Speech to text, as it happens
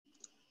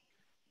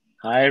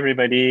Hi,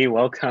 everybody.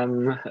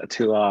 Welcome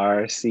to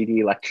our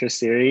CD lecture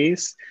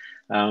series.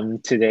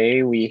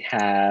 Today we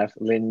have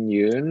Lynne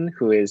Yoon,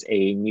 who is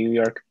a New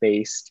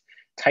York-based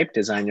type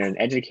designer and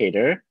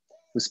educator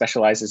who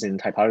specializes in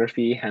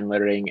typography, hand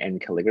lettering,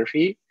 and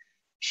calligraphy.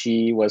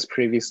 She was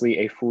previously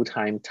a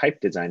full-time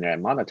type designer at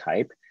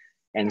Monotype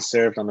and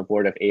served on the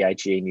board of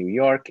AIGA New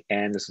York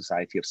and the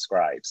Society of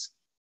Scribes.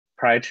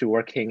 Prior to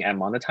working at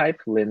Monotype,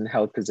 Lynne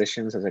held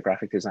positions as a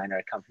graphic designer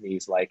at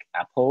companies like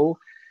Apple.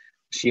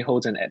 She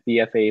holds an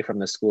BFA from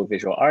the School of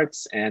Visual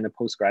Arts and a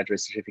postgraduate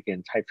certificate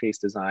in typeface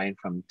design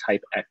from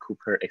Type at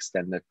Cooper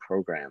Extended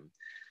Program.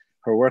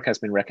 Her work has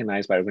been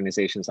recognized by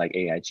organizations like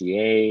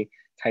AIGA,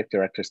 Type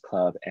Directors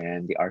Club,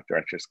 and the Art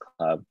Directors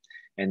Club,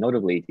 and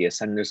notably the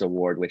Ascenders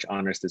Award, which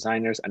honors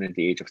designers under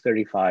the age of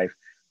 35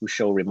 who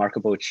show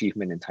remarkable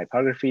achievement in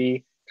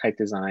typography, type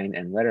design,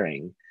 and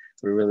lettering.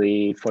 We're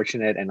really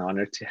fortunate and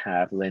honored to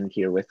have Lynne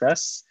here with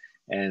us,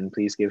 and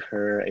please give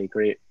her a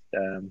great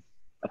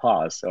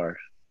applause or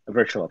a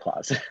virtual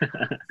applause.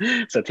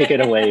 So take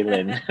it away,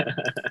 Lynne.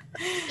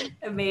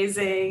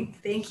 Amazing.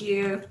 Thank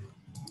you.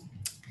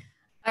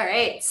 All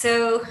right.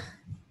 So,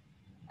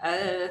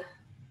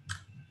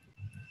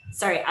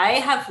 sorry, I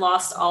have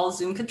lost all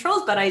Zoom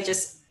controls, but I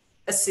just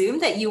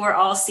assumed that you are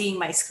all seeing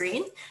my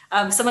screen.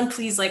 Someone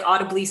please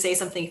audibly say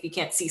something if you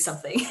can't see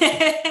something.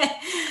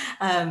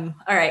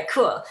 All right,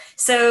 cool.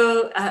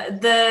 So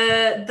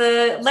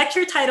the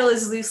lecture title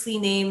is loosely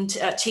named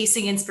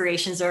Chasing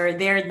Inspirations, or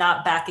They're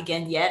Not Back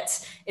Again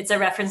Yet. It's a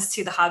reference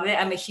to The Hobbit.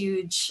 I'm a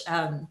huge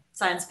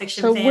science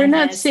fiction fan. So we're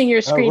not seeing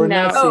your screen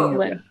now.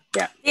 Lynne.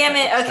 Yeah. Damn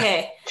it.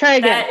 Okay. Try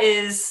again. That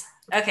is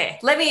okay.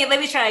 Let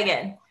me try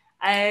again.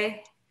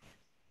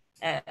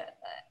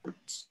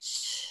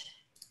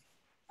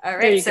 All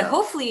right, so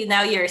hopefully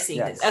now you're seeing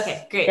this.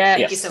 Okay, great. Yes.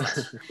 Thank you so much.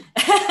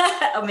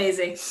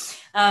 Amazing.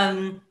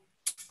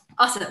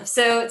 Awesome.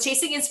 So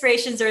Chasing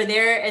Inspirations Are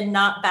There and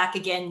Not Back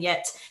Again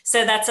Yet.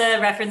 So that's a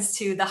reference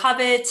to The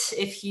Hobbit,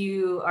 if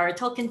you are a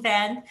Tolkien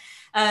fan.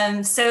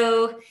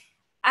 So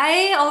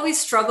I always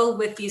struggle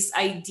with this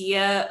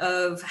idea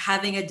of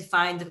having a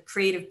defined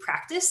creative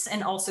practice,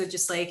 and also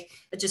just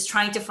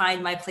trying to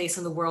find my place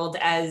in the world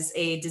as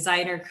a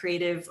designer,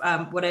 creative,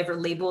 whatever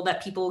label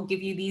that people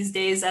give you these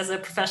days as a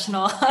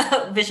professional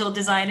visual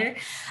designer.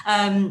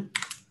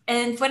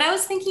 And when I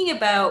was thinking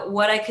about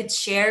what I could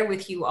share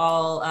with you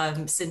all,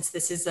 since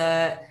this is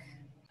a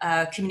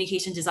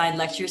communication design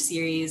lecture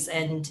series,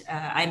 and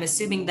I'm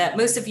assuming that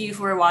most of you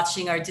who are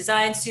watching are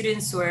design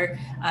students or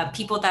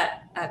people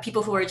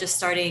who are just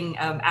starting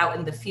out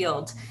in the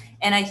field.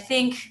 And I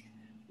think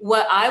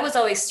what I was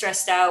always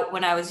stressed out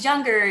when I was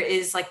younger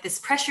is this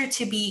pressure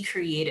to be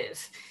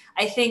creative.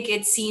 I think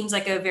it seems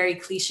like a very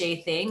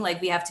cliche thing,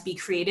 we have to be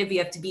creative, we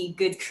have to be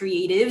good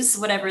creatives,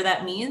 whatever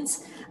that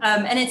means.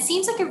 And it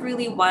seems like a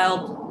really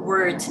wild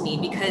word to me,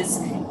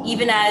 because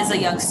even as a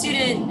young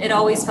student, it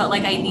always felt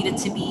like I needed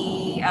to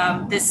be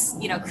this,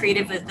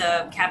 creative with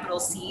a capital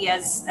C,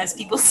 as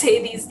people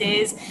say these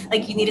days.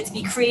 You needed to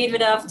be creative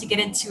enough to get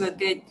into a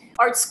good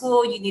art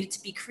school. You needed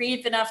to be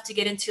creative enough to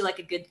get into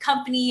a good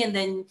company. And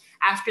then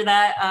after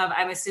that,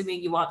 I'm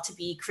assuming you want to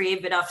be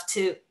creative enough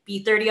to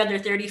be 30 under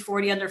 30,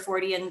 40 under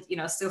 40, and,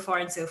 so far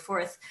and so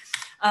forth.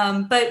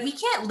 But we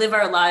can't live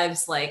our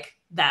lives like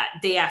that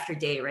day after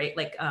day, right?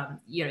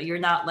 You're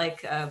not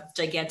a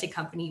gigantic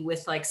company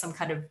with some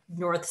kind of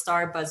North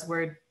Star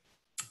buzzword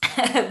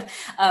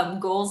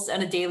goals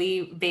on a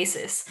daily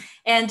basis.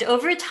 And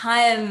over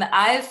time,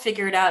 I've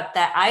figured out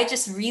that I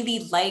just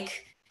really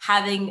like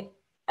having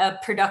a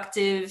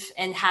productive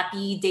and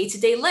happy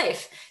day-to-day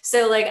life.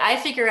 So I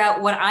figure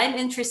out what I'm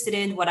interested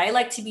in, what I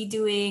like to be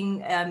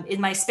doing in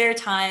my spare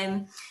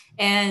time.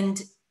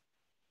 And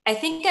I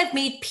think I've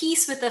made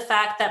peace with the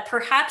fact that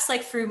perhaps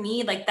for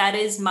me, that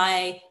is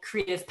my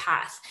creative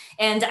path.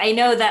 And I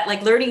know that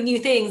learning new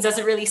things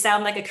doesn't really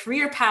sound like a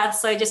career path.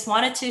 So I just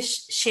wanted to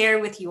share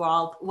with you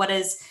all what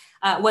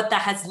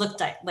that has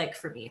looked like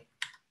for me.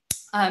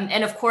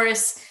 And of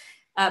course,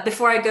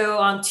 before I go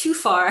on too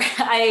far,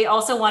 I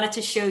also wanted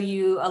to show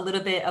you a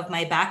little bit of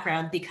my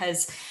background,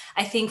 because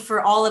I think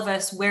for all of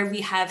us, where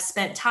we have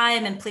spent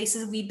time and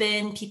places we've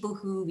been, people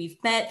who we've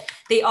met,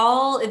 they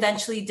all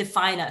eventually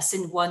define us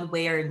in one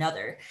way or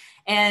another.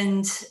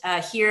 And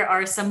here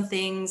are some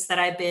things that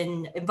I've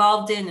been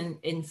involved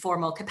in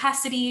formal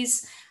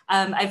capacities.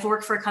 I've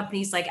worked for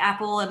companies like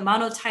Apple and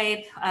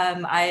Monotype.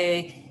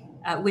 I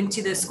went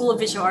to the School of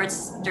Visual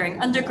Arts during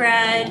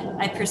undergrad.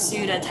 I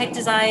pursued a type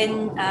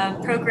design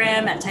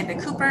program at Type at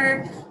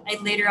Cooper.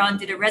 I later on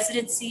did a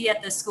residency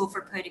at the School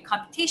for Poetic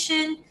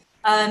Computation.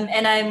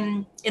 And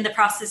I'm in the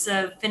process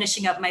of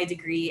finishing up my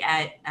degree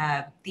at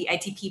the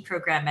ITP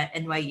program at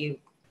NYU.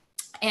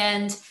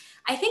 And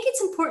I think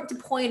it's important to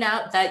point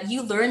out that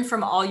you learn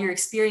from all your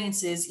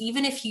experiences,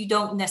 even if you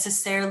don't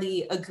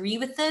necessarily agree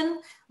with them,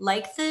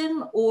 like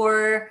them,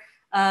 or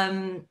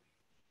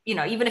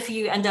even if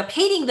you end up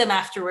hating them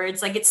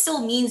afterwards, it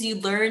still means you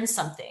learn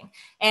something.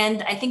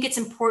 And I think it's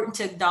important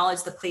to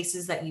acknowledge the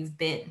places that you've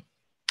been.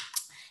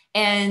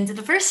 And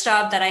the first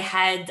job that I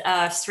had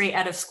straight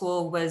out of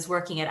school was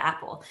working at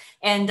Apple.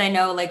 And I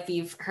know like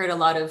we've heard a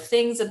lot of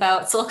things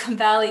about Silicon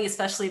Valley,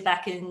 especially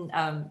back in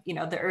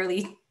the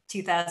early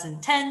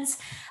 2010s.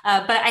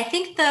 But I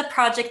think the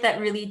project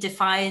that really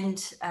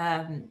defined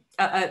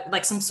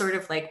like some sort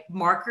of like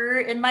marker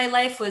in my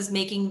life was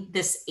making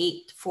this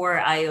 8 for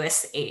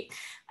iOS 8.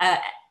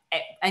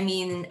 I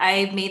mean,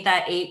 I made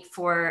that 8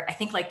 for, I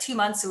think like 2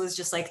 months. It was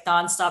just like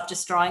nonstop,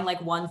 just drawing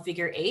like one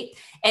figure 8.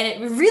 And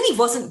it really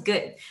wasn't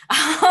good.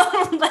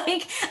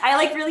 Like, I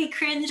like really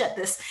cringe at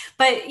this.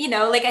 But,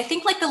 like, I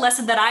think like the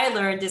lesson that I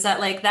learned is that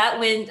like that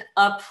went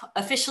up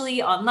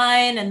officially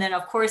online. And then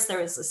of course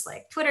there was this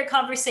like Twitter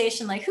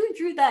conversation, like who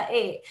drew that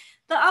 8?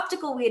 The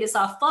optical weight is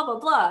off, blah, blah,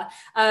 blah.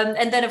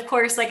 And then of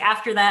course, like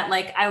after that,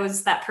 like I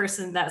was that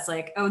person that's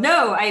like, oh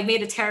no, I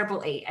made a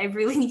terrible 8. I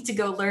really need to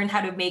go learn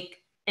how to make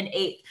an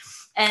 8.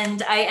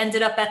 And I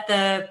ended up at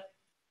the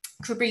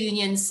Cooper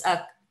Union's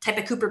Type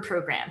of Cooper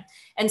program.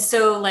 And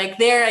so like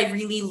there, I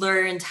really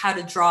learned how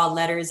to draw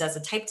letters as a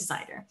type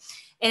designer.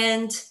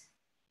 And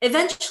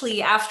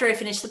eventually, after I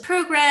finished the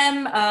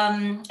program,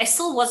 I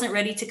still wasn't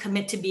ready to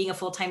commit to being a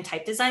full-time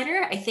type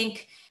designer. I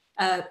think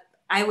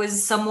I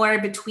was somewhere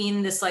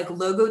between this like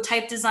logo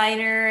type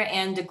designer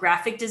and a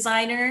graphic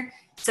designer.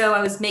 So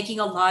I was making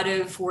a lot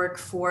of work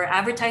for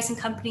advertising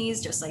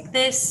companies just like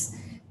this.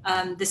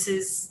 This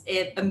is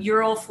a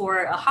mural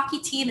for a hockey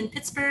team in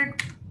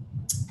Pittsburgh.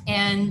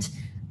 And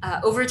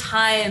over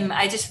time,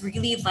 I just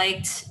really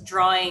liked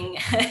drawing,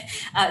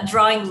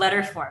 drawing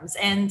letter forms.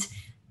 And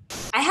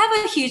I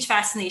have a huge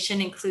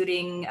fascination,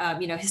 including,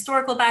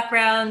 historical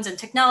backgrounds and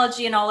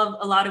technology and a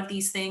lot of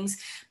these things.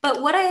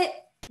 But what I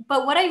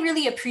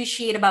really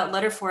appreciate about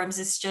letter forms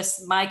is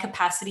just my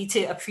capacity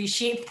to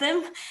appreciate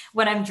them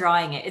when I'm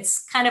drawing it.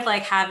 It's kind of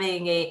like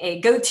having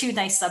a go-to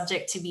nice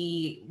subject to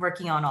be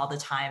working on all the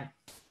time.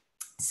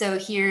 So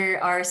here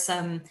are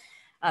some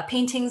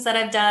paintings that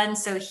I've done.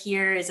 So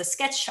here is a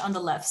sketch on the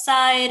left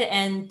side,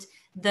 and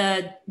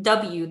the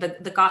W,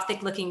 the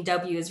Gothic looking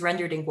W, is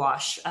rendered in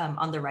gouache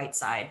on the right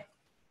side.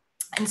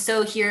 And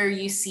so here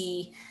you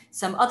see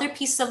some other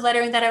pieces of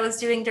lettering that I was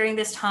doing during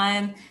this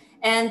time.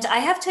 And I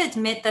have to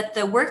admit that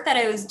the work that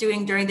I was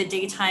doing during the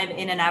daytime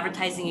in an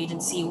advertising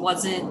agency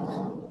wasn't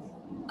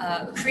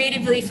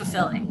creatively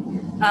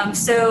fulfilling.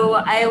 So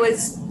I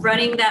was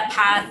running that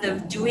path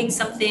of doing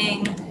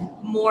something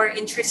more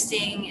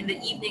interesting in the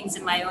evenings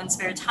in my own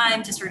spare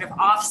time to sort of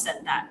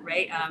offset that,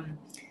 right?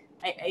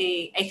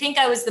 I think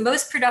I was the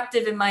most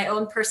productive in my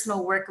own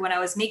personal work when I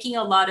was making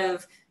a lot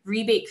of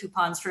rebate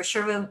coupons for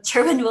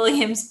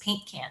Sherwin-Williams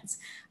paint cans.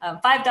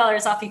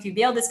 $5 off if you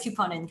bail this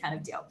coupon in kind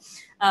of deal.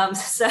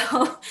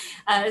 So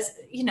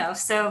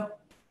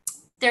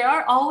there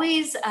are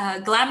always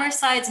glamorous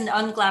sides and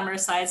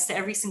unglamorous sides to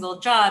every single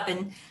job.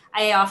 And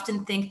I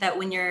often think that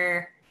when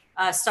you're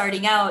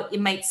starting out, it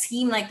might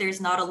seem like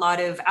there's not a lot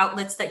of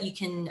outlets that you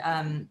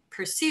can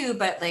pursue,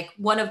 but like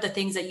one of the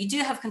things that you do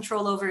have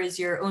control over is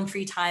your own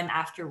free time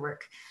after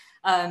work.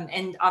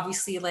 And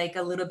obviously like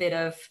a little bit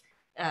of,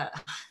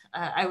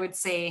 I would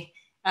say,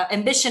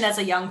 ambition as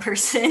a young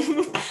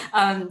person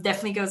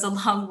definitely goes a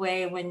long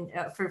way when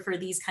for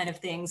these kind of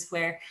things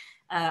where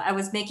I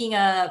was making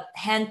a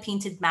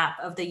hand-painted map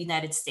of the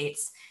United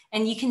States.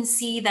 And you can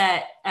see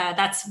that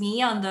that's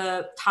me on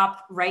the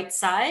top right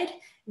side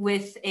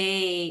with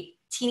a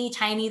teeny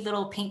tiny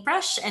little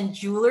paintbrush and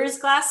jeweler's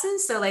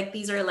glasses. So like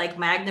these are like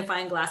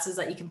magnifying glasses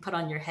that you can put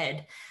on your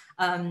head.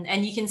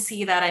 And you can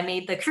see that I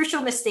made the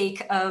crucial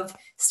mistake of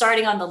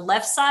starting on the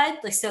left side,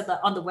 like so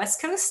on the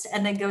West Coast,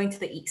 and then going to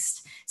the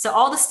East. So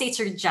all the states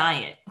are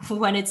giant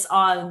when it's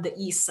on the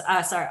East.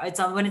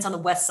 When it's on the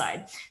West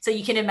side. So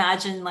you can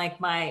imagine like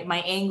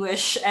my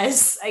anguish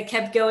as I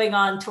kept going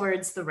on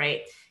towards the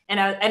right. And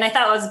I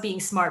thought I was being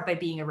smart by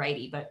being a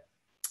righty, but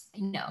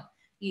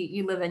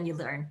you live and you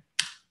learn.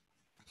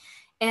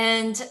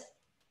 And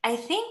I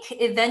think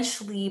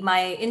eventually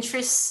my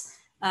interests.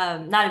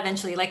 Not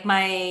eventually, like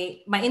my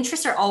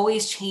interests are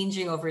always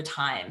changing over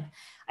time.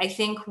 I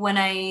think when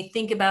I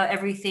think about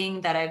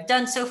everything that I've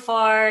done so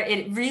far,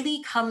 it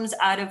really comes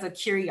out of a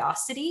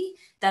curiosity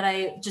that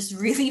I just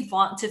really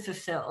want to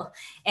fulfill.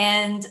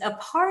 And a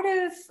part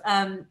of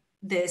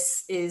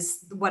this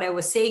is what I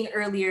was saying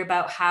earlier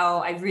about how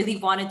I really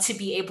wanted to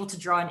be able to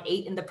draw an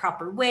 8 in the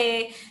proper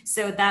way.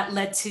 So that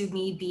led to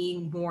me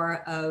being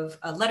more of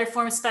a letter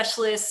form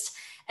specialist.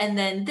 And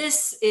then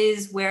this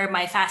is where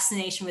my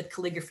fascination with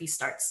calligraphy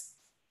starts.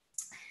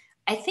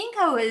 I think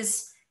I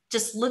was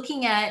just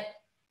looking at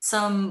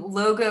some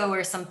logo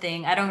or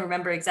something. I don't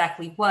remember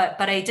exactly what,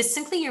 but I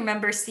distinctly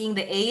remember seeing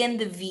the A and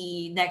the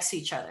V next to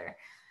each other.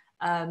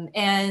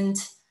 And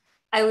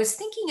I was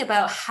thinking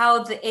about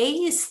how the A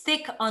is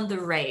thick on the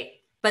right,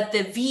 but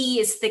the V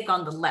is thick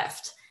on the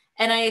left.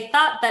 And I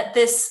thought that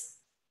this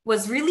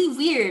was really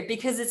weird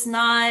because it's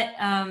not,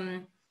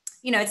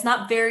 it's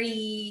not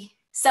very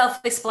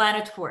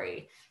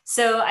self-explanatory.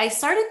 So I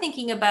started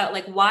thinking about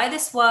like why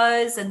this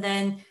was, and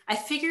then I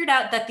figured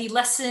out that the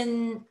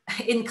lesson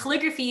in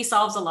calligraphy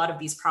solves a lot of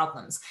these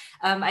problems.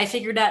 I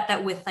figured out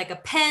that with like a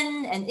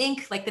pen and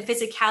ink, like the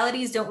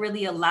physicalities don't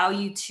really allow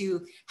you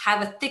to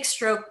have a thick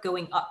stroke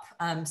going up.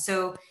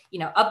 So, you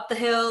know, up the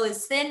hill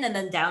is thin and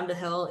then down the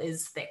hill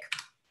is thick.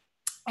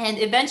 And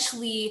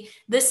eventually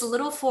this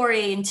little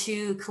foray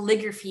into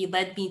calligraphy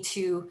led me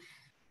to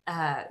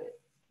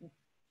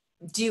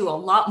do a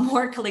lot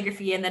more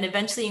calligraphy and then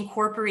eventually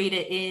incorporate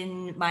it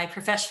in my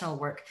professional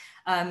work.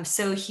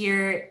 So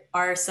here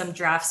are some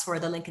drafts for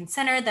the Lincoln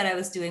Center that I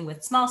was doing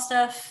with Small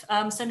Stuff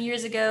some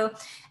years ago.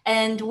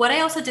 And what I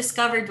also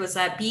discovered was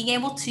that being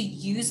able to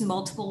use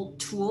multiple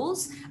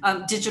tools,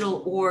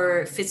 digital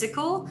or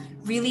physical,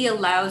 really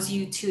allows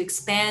you to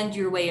expand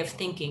your way of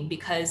thinking,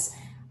 because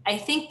I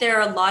think there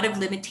are a lot of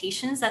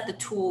limitations that the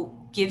tool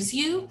gives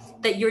you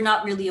that you're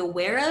not really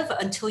aware of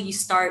until you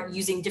start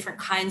using different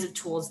kinds of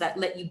tools that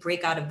let you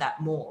break out of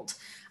that mold.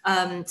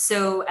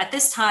 So at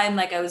this time,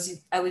 like I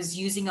was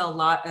using a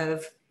lot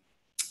of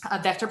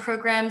vector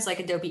programs like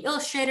Adobe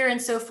Illustrator and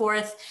so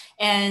forth.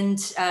 And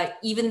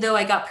even though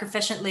I got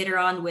proficient later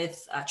on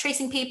with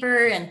tracing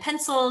paper and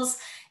pencils,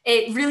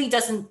 it really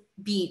doesn't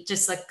beat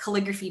just a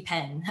calligraphy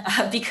pen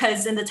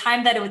because in the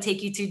time that it would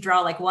take you to draw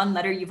like one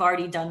letter, you've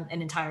already done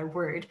an entire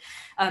word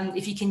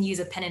if you can use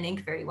a pen and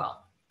ink very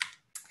well.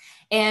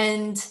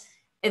 And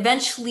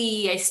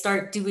eventually I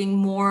start doing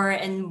more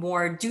and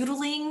more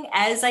doodling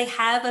as I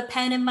have a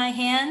pen in my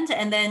hand.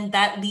 And then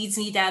that leads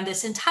me down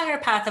this entire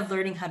path of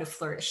learning how to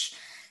flourish.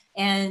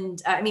 And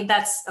I mean,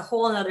 that's a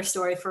whole another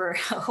story for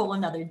a whole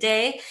another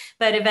day.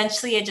 But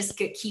eventually I just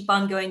keep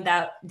on going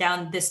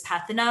down this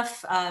path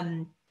enough.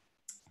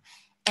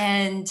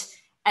 And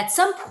at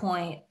some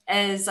point,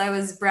 as I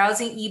was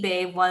browsing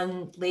eBay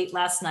one late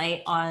last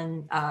night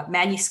on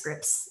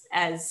manuscripts,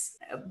 as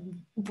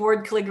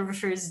bored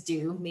calligraphers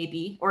do,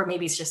 maybe, or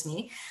maybe it's just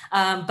me,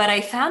 but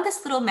I found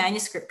this little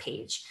manuscript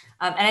page.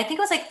 And I think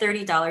it was like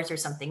 $30 or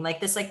something,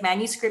 like this like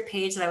manuscript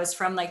page that was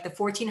from like the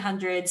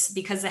 1400s,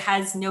 because it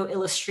has no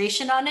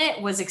illustration on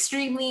it, was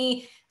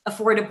extremely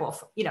affordable,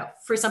 you know,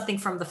 for something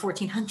from the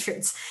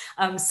 1400s.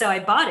 So I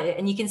bought it,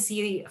 and you can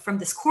see from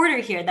this quarter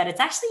here that it's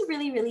actually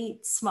really, really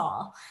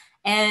small.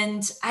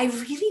 And I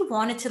really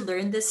wanted to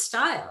learn this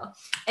style.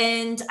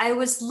 And I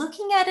was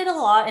looking at it a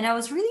lot, and I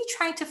was really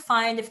trying to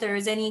find if there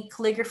was any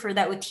calligrapher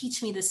that would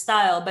teach me this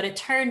style, but it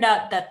turned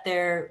out that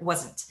there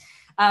wasn't.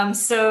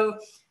 So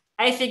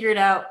I figured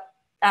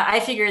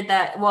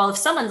that, well, if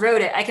someone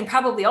wrote it, I can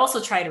probably also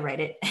try to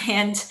write it.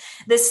 And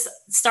this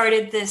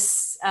started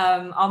this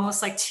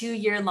almost like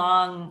 2-year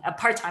long,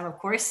 part-time, of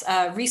course,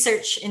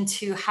 research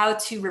into how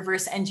to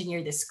reverse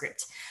engineer this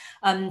script.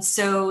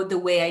 So the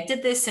way I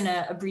did this in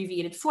an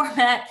abbreviated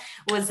format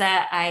was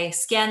that I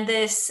scanned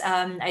this.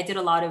 I did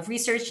a lot of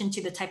research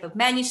into the type of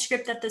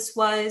manuscript that this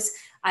was.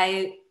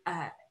 I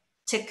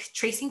took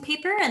tracing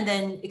paper and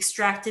then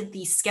extracted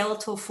the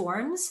skeletal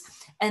forms.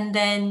 And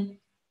then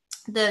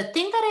the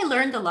thing that I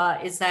learned a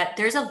lot is that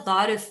there's a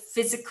lot of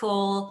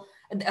physicality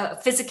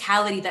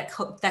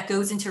that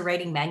goes into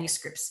writing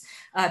manuscripts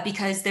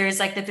because there's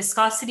like the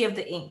viscosity of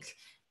the ink.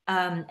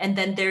 And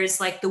then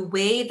there's like the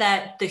way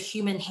that the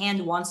human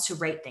hand wants to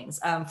write things.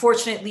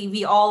 Fortunately,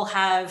 we all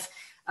have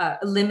a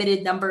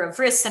limited number of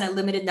wrists and a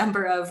limited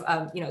number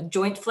of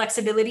joint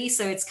flexibility.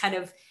 So it's kind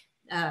of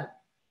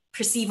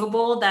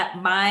perceivable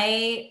that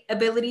my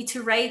ability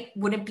to write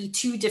wouldn't be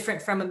too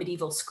different from a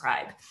medieval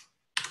scribe.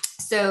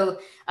 So,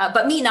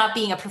 but me not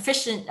being a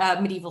proficient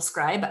medieval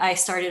scribe, I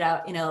started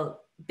out in a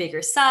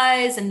bigger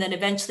size, and then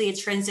eventually it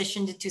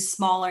transitioned into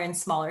smaller and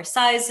smaller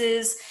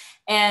sizes.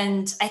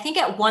 And I think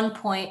at one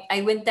point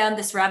I went down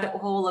this rabbit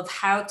hole of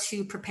how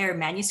to prepare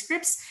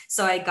manuscripts.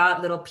 So I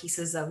got little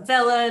pieces of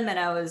vellum, and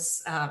I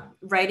was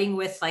writing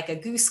with like a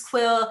goose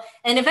quill.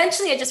 And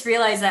eventually I just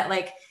realized that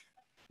like,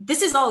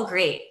 this is all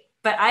great,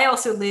 but I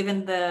also live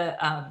in the,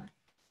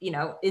 in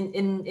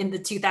the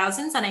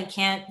 2000s, and I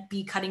can't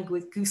be cutting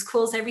with goose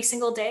quills every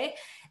single day.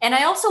 And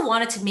I also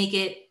wanted to make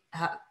it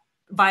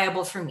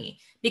viable for me,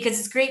 because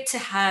it's great to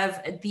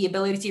have the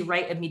ability to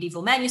write a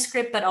medieval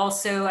manuscript, but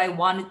also I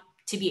wanted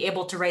to be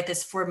able to write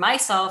this for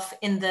myself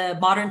in the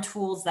modern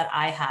tools that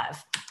I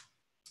have.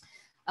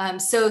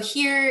 So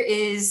here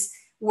is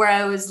where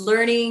I was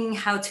learning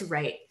how to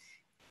write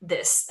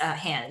this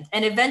hand.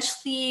 And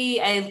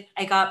eventually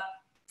I got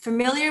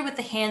familiar with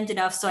the hand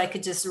enough so I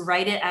could just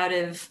write it out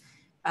of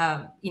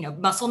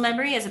muscle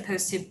memory, as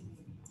opposed to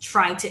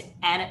trying to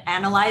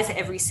analyze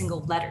every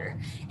single letter.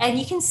 And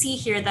you can see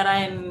here that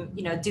I'm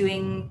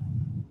doing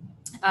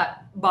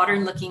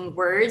modern looking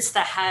words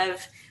that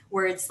have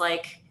words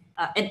like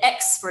an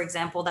X, for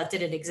example, that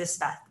didn't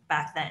exist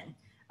back then.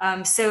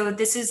 So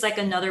this is like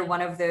another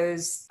one of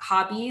those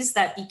hobbies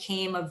that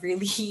became a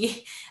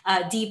really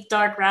deep,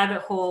 dark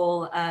rabbit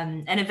hole.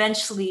 And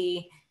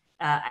eventually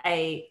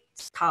I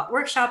taught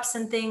workshops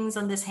and things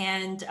on this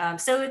hand.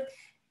 So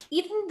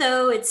even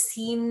though it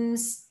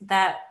seems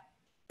that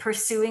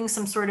pursuing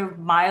some sort of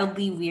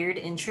mildly weird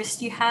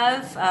interest you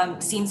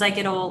have seems like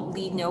it'll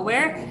lead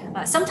nowhere.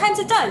 Sometimes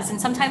it does,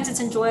 and sometimes it's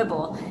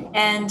enjoyable.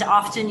 And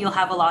often you'll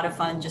have a lot of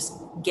fun just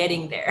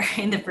getting there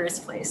in the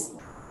first place.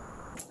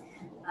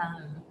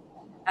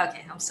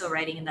 Okay, I'm still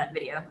writing in that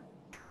video.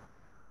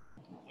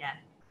 Yeah.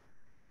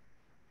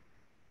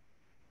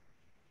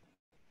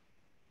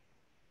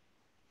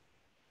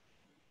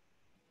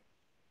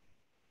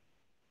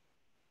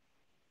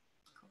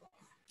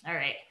 All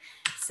right,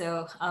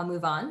 so I'll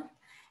move on.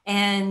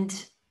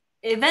 And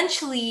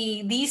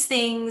eventually these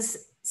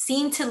things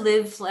seem to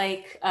live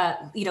like,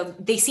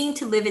 they seem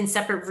to live in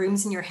separate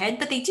rooms in your head,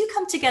 but they do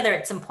come together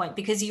at some point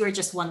because you are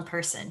just one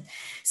person.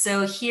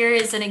 So here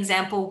is an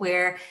example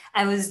where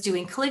I was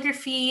doing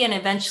calligraphy and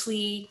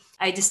eventually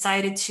I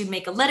decided to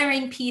make a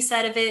lettering piece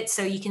out of it.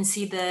 So you can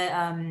see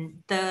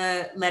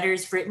the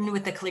letters written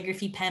with the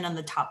calligraphy pen on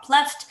the top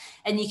left,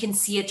 and you can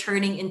see it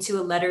turning into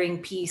a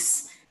lettering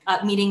piece.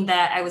 Meaning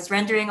that I was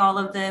rendering all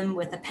of them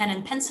with a pen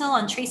and pencil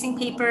on tracing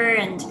paper,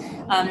 and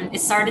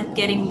it started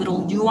getting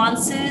little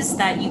nuances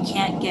that you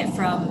can't get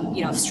from,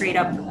 straight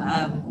up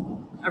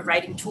a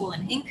writing tool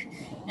and ink.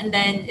 And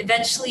then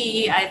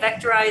eventually I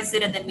vectorized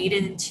it and then made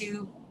it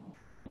into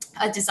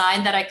a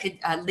design that I could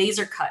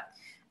laser cut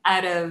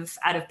out of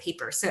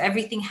paper. So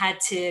everything had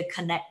to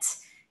connect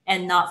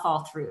and not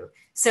fall through.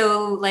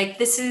 So like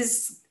this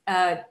is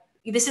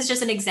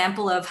just an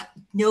example of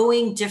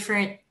knowing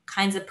different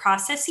kinds of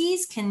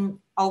processes can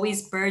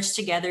always merge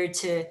together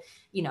to,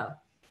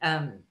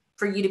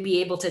 for you to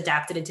be able to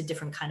adapt it into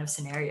different kind of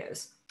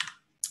scenarios.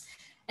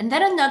 And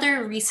then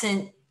another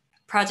recent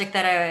project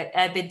that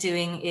I've been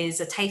doing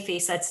is a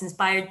typeface that's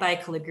inspired by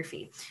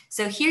calligraphy.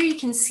 So here you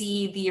can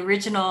see the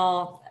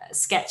original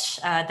sketch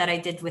that I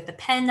did with the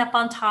pen up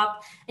on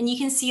top. And you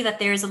can see that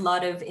there's a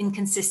lot of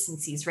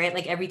inconsistencies, right?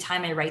 Like every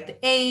time I write the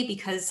A,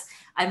 because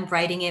I'm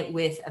writing it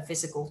with a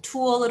physical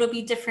tool, it'll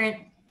be different.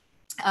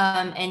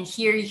 And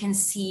here you can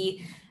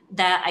see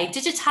that I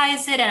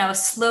digitized it and I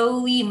was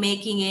slowly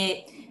making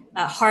it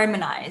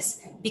harmonize,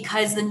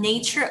 because the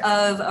nature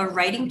of a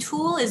writing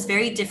tool is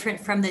very different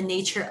from the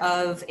nature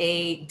of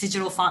a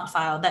digital font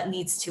file that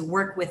needs to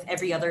work with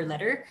every other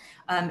letter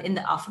in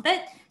the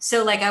alphabet.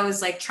 So like I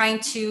was like trying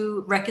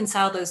to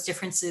reconcile those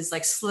differences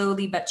like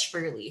slowly but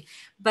surely.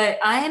 But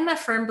I am a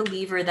firm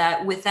believer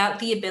that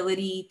without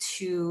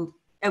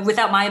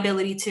my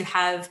ability to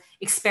have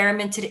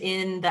experimented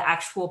in the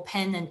actual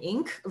pen and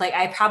ink, like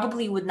I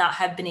probably would not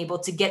have been able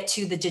to get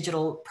to the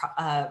digital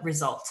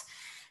result.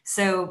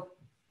 So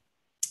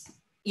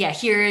yeah,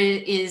 here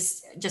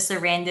is just a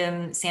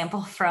random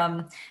sample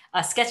from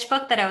a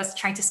sketchbook that I was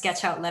trying to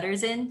sketch out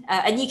letters in.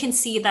 And you can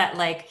see that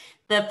like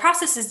the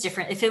process is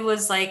different. If it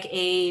was like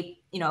a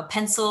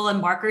pencil and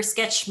marker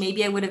sketch,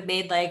 maybe I would have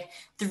made like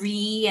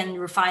 3 and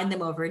refined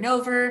them over and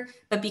over.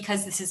 But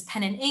because this is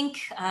pen and ink,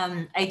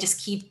 I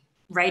just keep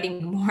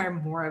writing more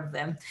and more of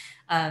them.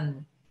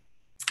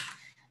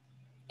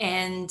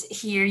 And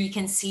here you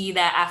can see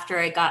that after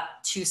I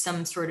got to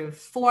some sort of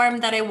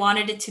form that I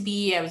wanted it to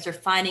be, I was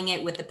refining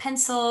it with a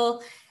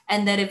pencil,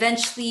 and then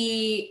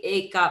eventually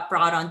it got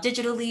brought on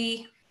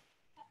digitally.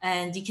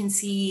 And you can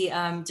see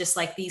just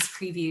like these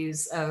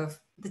previews of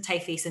the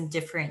typeface in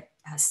different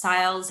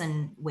styles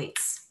and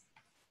weights.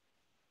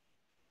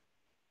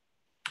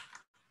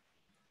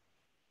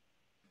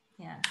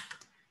 Yeah.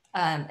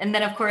 And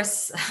then of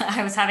course,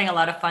 I was having a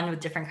lot of fun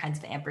with different kinds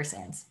of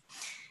ampersands.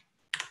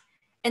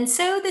 And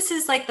so this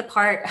is like the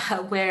part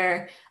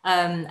where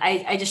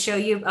I just show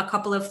you a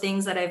couple of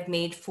things that I've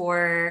made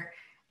for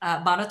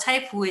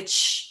Monotype,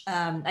 which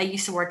I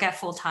used to work at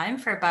full time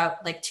for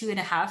about like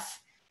 2.5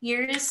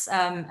 years.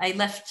 I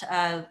left,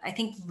 I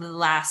think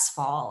last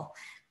fall,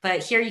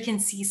 but here you can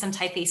see some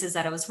typefaces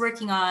that I was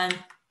working on.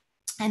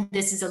 And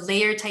this is a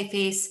layer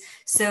typeface.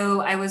 So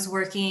I was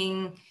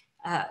working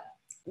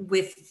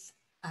with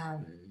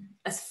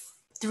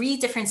 3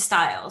 different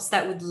styles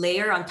that would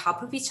layer on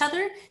top of each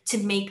other to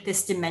make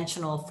this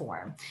dimensional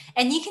form.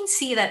 And you can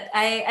see that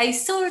I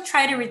still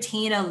try to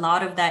retain a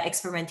lot of that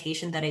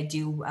experimentation that I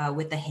do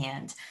with the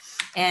hand.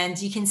 And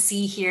you can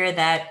see here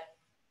that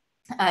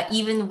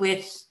even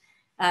with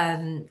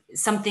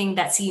something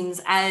that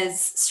seems as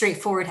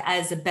straightforward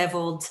as a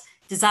beveled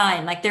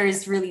design, like there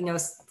is really no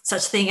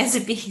such thing as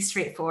it being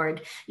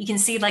straightforward. You can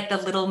see like the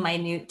little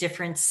minute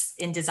difference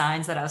in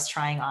designs that I was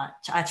trying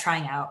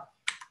out.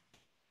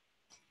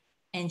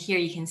 And here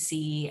you can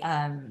see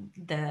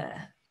the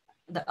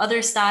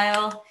other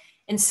style.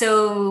 And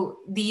so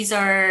these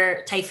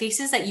are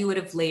typefaces that you would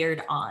have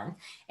layered on.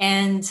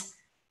 And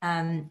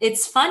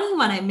it's funny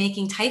when I'm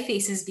making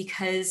typefaces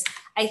because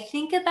I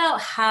think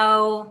about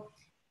how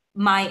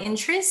my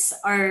interests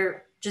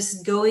are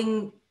just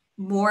going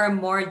more and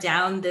more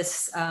down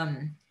this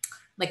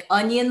like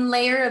onion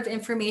layer of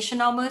information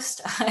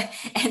almost.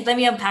 And let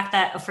me unpack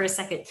that for a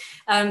second.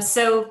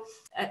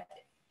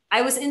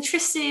 I was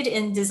interested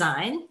in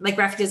design, like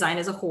graphic design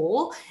as a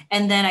whole.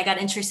 And then I got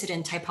interested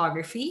in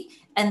typography.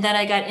 And then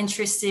I got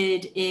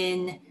interested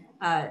in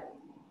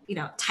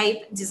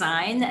type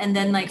design. And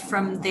then like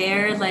from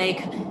there,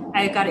 like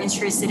I got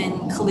interested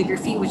in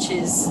calligraphy, which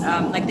is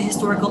like the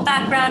historical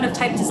background of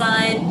type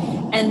design.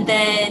 And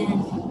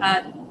then,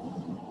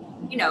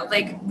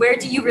 like where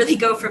do you really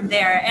go from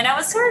there? And I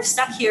was sort of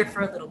stuck here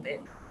for a little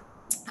bit.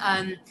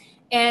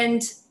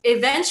 And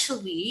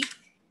eventually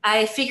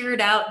I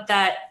figured out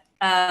that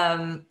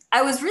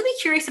I was really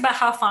curious about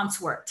how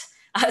fonts worked.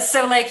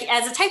 So like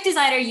as a type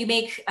designer, you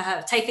make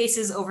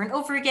typefaces over and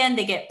over again.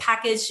 They get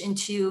packaged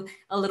into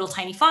a little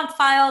tiny font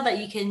file that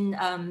you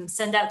can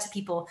send out to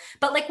people.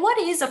 But like, what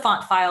is a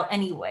font file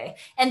anyway?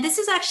 And this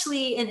is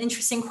actually an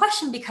interesting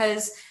question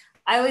because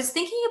I was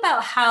thinking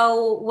about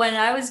how when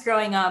I was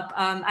growing up,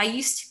 I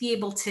used to be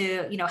able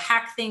to,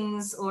 hack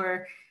things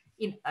or,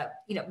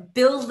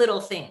 build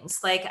little things.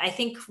 Like I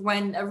think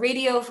when a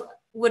radio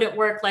wouldn't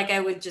work, like I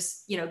would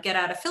just, get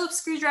out a Phillips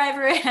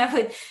screwdriver and I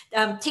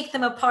would take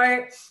them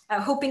apart,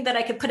 hoping that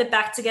I could put it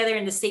back together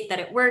in the state that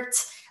it worked.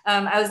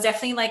 I was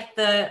definitely like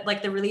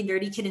the really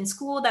nerdy kid in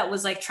school that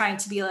was like trying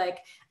to be like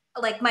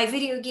my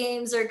video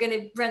games are going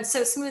to run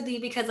so smoothly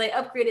because I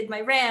upgraded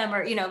my RAM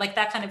or, like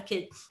that kind of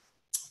kid.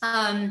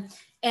 And,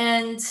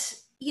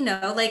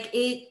 like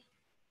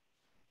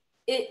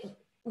it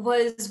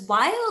was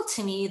wild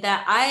to me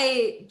that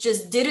I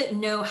just didn't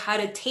know how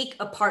to take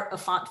apart a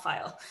font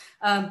file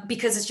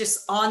because it's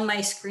just on my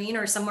screen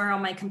or somewhere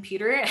on my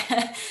computer.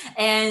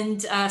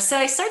 And so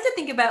I started to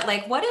think about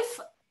like, what if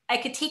I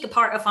could take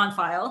apart a font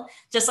file,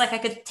 just like I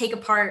could take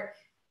apart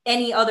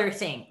any other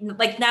thing.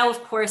 Like now,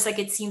 of course, like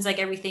it seems like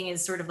everything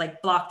is sort of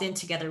like blocked in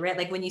together, right?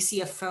 Like when you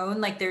see a phone,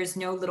 like there's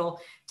no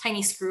little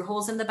tiny screw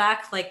holes in the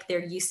back, like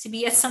there used to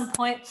be at some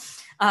point.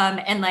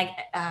 And like,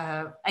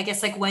 I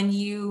guess like when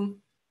you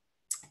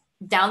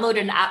download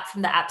an app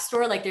from the App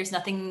Store, like there's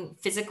nothing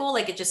physical,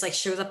 like it just like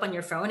shows up on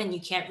your phone and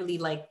you can't really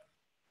like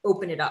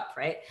open it up,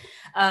 right?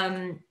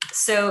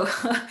 So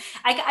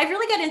I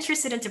really got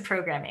interested into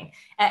programming.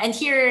 And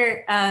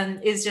here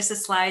is just a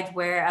slide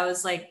where I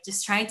was like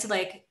just trying to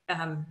like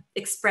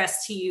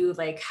express to you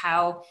like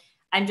how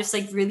I'm just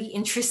like really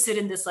interested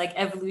in this like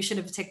evolution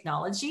of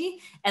technology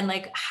and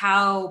like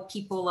how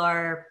people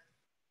are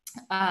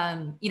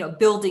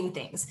building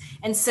things.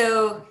 And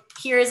so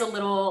here is a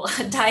little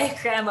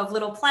diagram of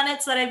little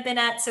planets that I've been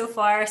at so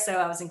far. So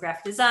I was in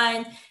graphic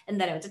design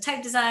and then I went to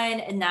type design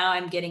and now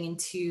I'm getting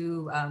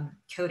into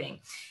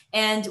coding.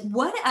 And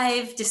what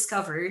I've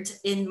discovered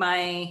in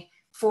my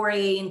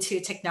foray into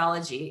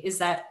technology is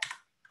that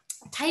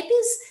type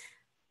is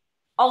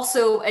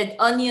also an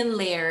onion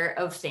layer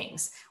of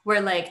things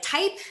where like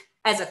type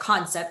as a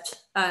concept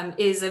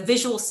is a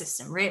visual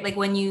system, right? Like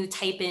when you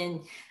type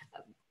in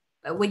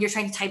when you're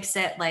trying to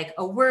typeset like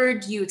a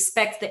word, you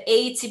expect the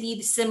A to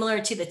be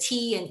similar to the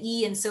T and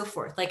E and so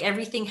forth. Like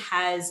everything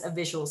has a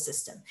visual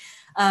system.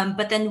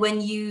 But then when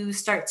you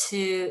start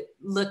to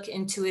look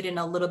into it in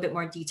a little bit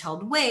more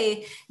detailed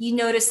way, you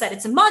notice that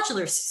it's a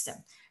modular system,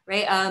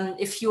 right?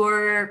 If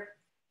you're,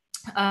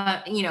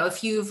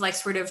 if you've like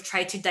sort of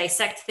tried to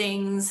dissect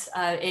things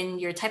in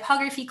your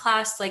typography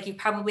class, like you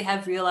probably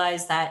have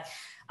realized that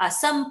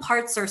some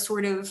parts are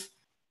sort of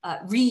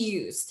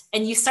reused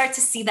and you start to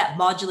see that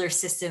modular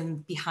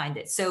system behind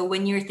it. So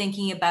when you're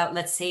thinking about,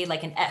 let's say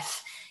like an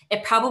F,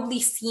 it probably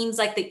seems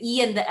like the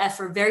E and the F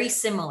are very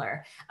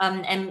similar.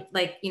 And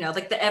like,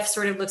 like the F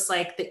sort of looks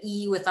like the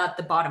E without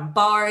the bottom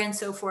bar and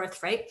so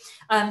forth, right?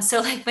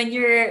 So like when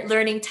you're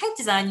learning type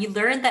design, you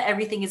learn that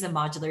everything is a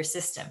modular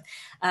system.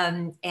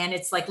 And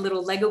it's like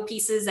little Lego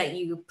pieces that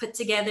you put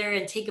together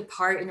and take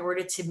apart in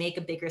order to make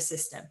a bigger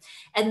system.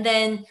 And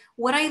then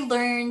what I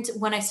learned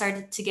when I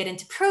started to get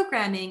into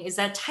programming is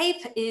that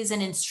type is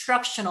an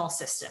instructional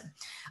system.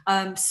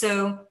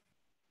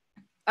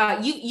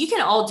 You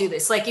can all do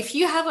this. Like if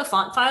you have a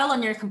font file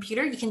on your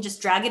computer, you can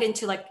just drag it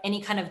into like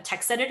any kind of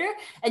text editor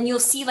and you'll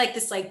see like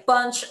this like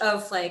bunch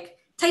of like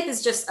type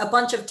is just a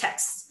bunch of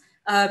text.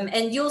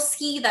 And you'll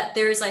see that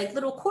there's like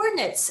little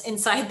coordinates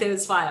inside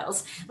those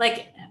files.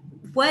 Like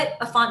what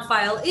a font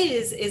file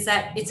is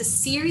that it's a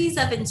series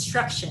of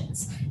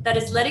instructions that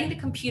is letting the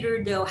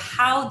computer know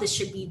how this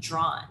should be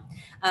drawn.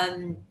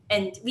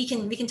 And we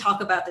can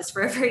talk about this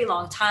for a very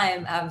long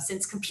time,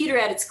 since computer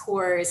at its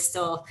core is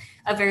still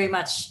a very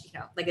much,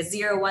 like a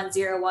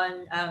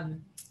 0-1-0-1.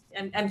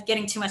 I'm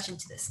getting too much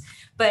into this.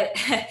 But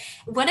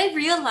when I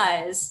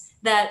realized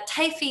that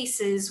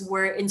typefaces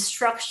were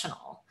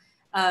instructional,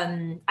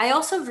 I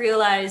also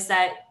realized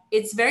that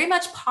it's very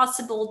much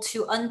possible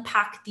to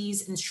unpack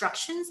these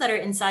instructions that are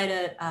inside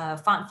a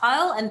font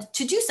file and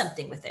to do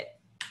something with it.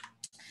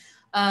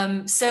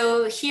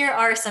 So here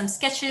are some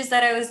sketches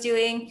that I was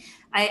doing.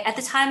 At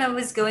the time I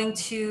was going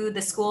to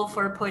the School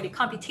for Poetic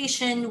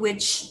Computation,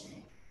 which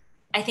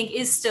I think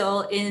is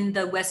still in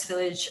the West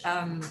Village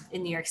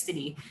in New York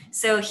City.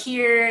 So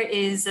here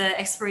is an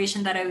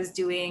exploration that I was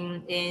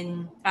doing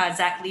in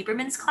Zach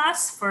Lieberman's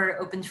class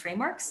for open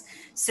frameworks.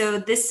 So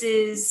this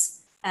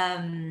is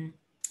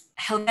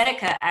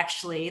Helvetica,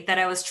 actually, that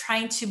I was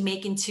trying to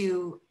make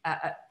into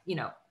a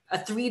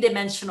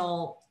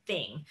three-dimensional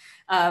thing.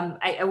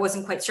 I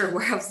wasn't quite sure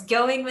where I was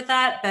going with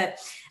that, but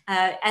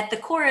at the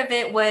core of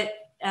it, what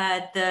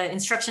the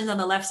instructions on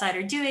the left side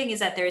are doing is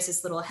that there's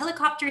this little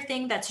helicopter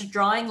thing that's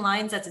drawing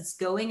lines as it's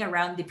going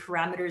around the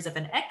parameters of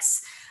an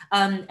X.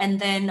 And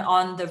then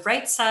on the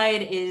right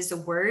side is a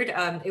word.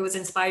 It was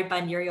inspired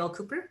by Muriel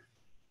Cooper.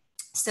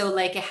 So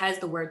like it has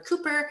the word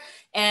Cooper,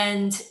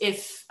 and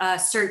if a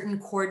certain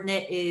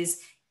coordinate is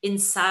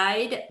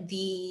inside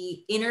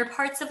the inner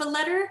parts of a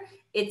letter,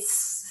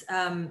 it's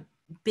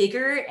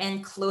bigger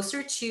and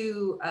closer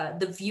to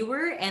the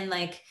viewer, and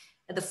like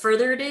the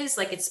further it is,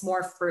 like it's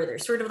more further,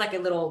 sort of like a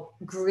little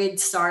grid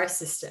star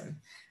system.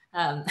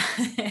 And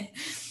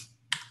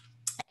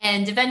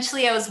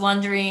eventually I was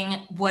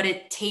wondering what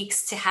it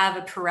takes to have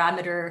a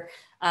parameter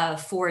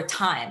for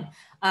time.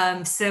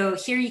 So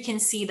here you can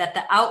see that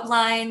the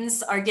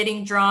outlines are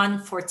getting drawn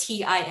for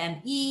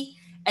time,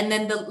 and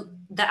then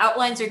the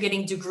outlines are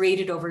getting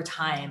degraded over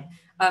time.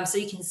 So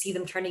you can see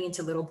them turning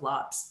into little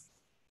blobs.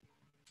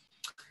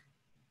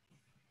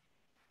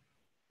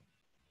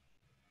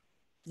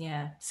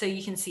 Yeah, so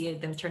you can see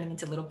them turning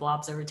into little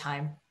blobs over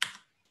time.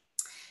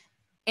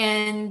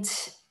 And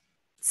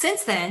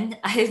since then,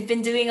 I've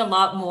been doing a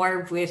lot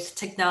more with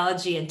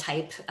technology and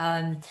type.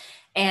 And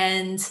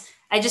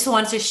I just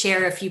wanted to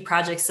share a few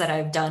projects that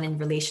I've done in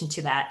relation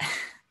to that.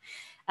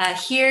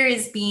 Here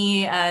is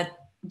me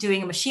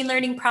doing a machine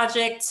learning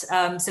project.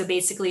 So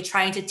basically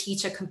trying to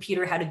teach a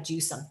computer how to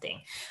do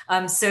something.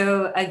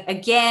 So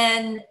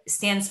again,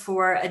 stands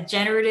for a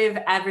generative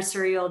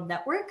adversarial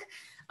network.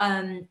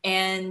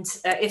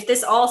 If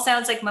this all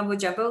sounds like mumbo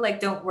jumbo, like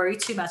don't worry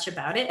too much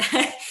about it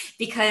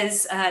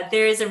because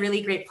there is a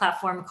really great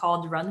platform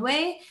called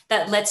Runway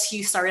that lets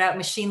you start out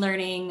machine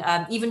learning,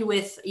 even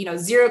with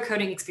zero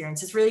coding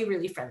experience. It's really,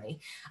 really friendly.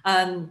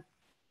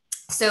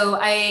 So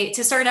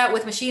to start out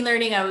with machine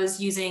learning, I was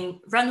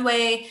using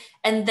Runway,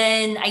 and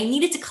then I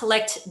needed to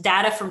collect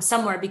data from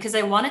somewhere because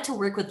I wanted to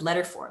work with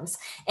letter forms.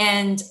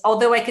 And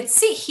although I could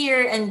sit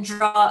here and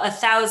draw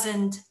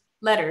 1,000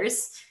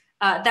 letters,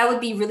 that would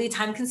be really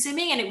time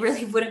consuming, and it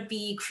really wouldn't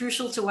be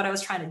crucial to what I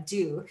was trying to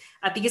do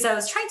because I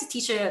was trying to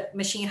teach a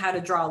machine how to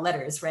draw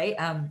letters, right?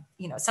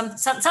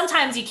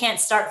 Sometimes you can't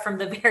start from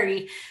the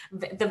very,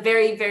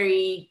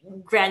 very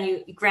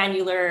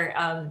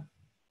granular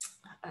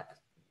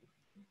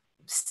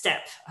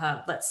step,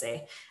 let's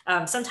say.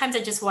 Sometimes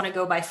I just want to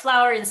go by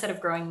flower instead of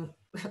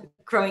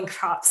growing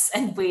crops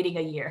and waiting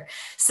a year.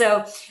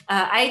 So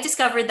I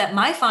discovered that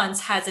MyFonts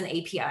has an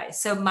API.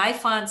 So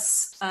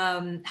MyFonts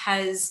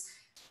has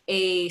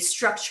a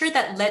structure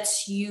that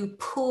lets you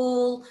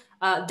pull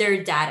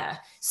their data.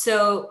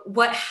 So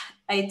what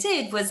I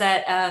did was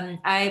that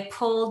I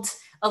pulled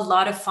a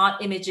lot of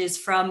font images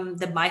from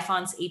the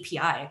MyFonts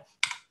API.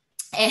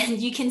 And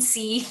you can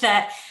see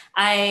that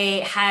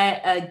I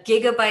had a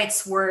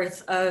gigabytes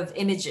worth of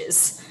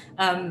images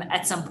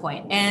at some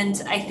point.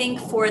 And I think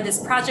for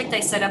this project, I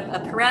set up a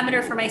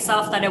parameter for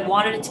myself that I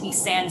wanted it to be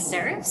sans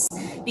serifs,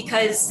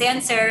 because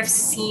sans serifs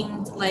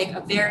seemed like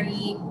a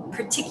very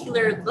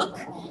particular look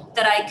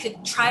that I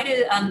could try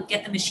to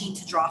get the machine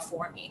to draw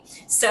for me.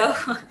 So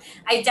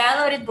I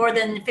downloaded more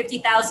than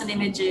 50,000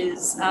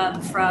 images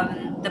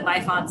from the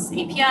MyFonts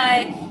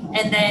API.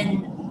 And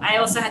then I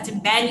also had to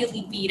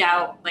manually beat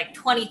out like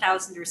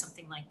 20,000 or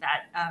something like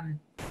that.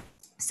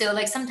 So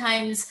like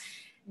sometimes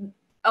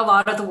a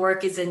lot of the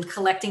work is in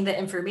collecting the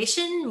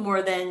information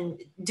more than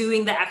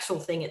doing the actual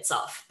thing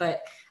itself.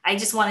 But I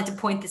just wanted to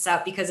point this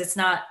out because it's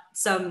not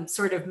some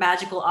sort of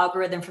magical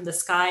algorithm from the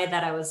sky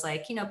that I was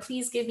like,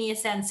 please give me a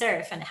sans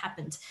serif, and it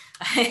happened.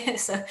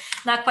 So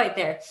not quite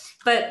there.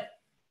 But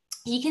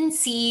you can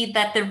see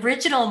that the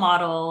original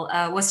model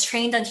was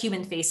trained on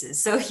human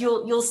faces. So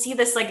you'll see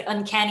this like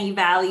uncanny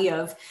valley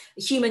of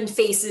human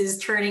faces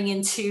turning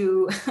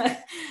into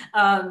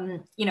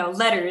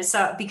letters.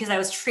 Because I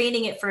was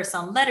training it first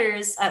on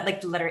letters,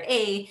 like the letter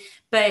A,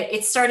 but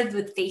it started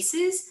with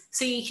faces,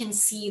 so you can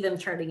see them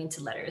turning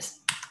into letters.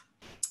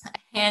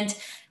 And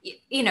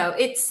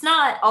it's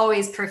not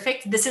always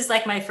perfect. This is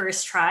like my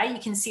first try. You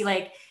can see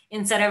like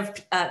instead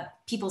of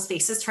people's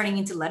faces turning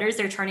into letters,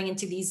 they're turning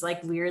into these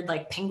like weird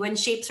like penguin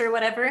shapes or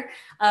whatever.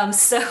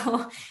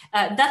 So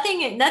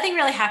nothing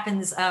really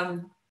happens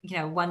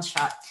one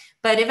shot.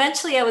 But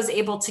eventually I was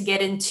able to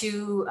get it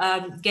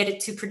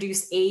to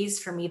produce A's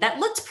for me. That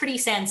looked pretty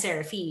sans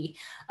serif-y.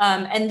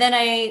 And then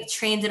I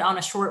trained it on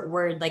a short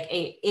word like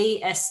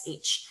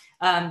ASH.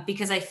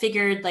 Because I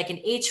figured like an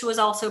H was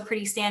also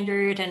pretty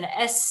standard, and an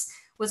S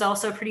was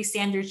also a pretty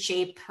standard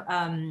shape.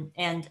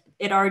 And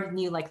it already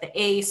knew like the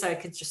A, so I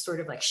could just sort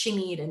of like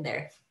shimmy it in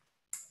there.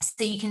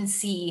 So you can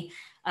see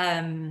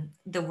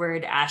the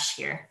word ash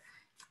here.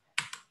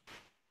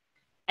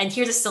 And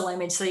here's a still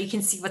image, so you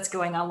can see what's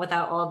going on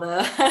without all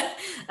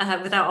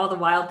the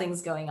wild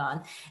things going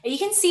on. And you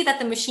can see that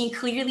the machine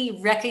clearly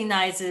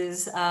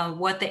recognizes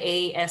what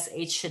the ASH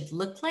should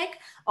look like,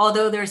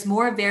 although there's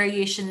more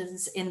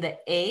variations in the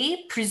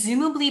A,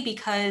 presumably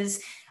because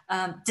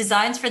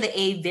designs for the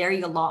A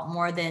vary a lot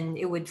more than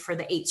it would for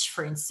the H,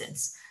 for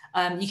instance.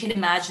 You can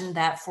imagine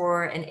that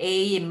for an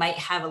A, it might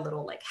have a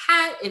little like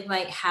hat, it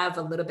might have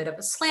a little bit of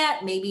a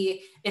slant,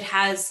 maybe it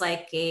has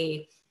like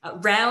a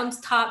round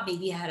top,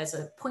 maybe it has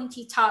a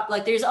pointy top.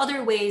 Like there's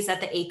other ways that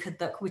the A could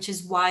look, which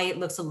is why it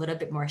looks a little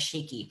bit more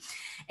shaky.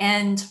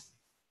 And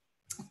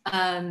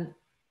after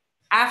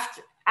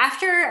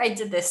I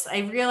did this, I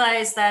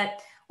realized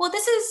that, well,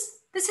 this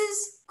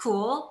is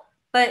cool,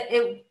 but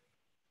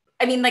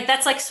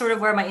that's like sort of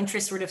where my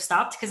interest sort of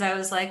stopped, because I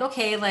was like,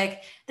 okay,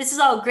 like this is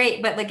all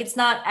great, but like it's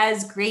not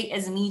as great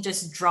as me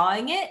just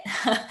drawing it,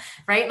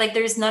 right? Like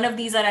there's none of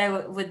these that I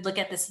would look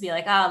at this and be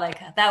like, like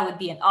that would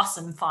be an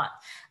awesome font,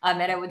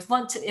 and I would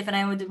want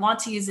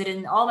to use it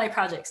in all my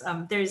projects.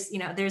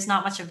 There's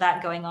not much of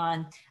that going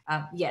on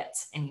yet,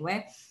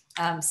 anyway.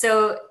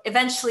 So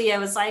eventually I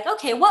was like,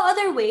 okay, what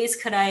other ways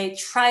could I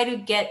try to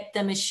get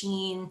the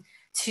machine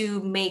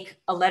to make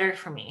a letter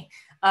for me?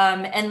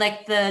 And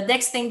like the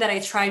next thing that I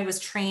tried was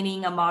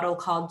training a model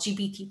called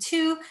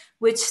GPT-2,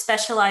 which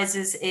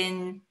specializes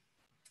in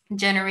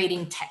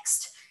generating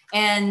text.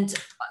 And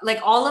like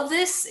all of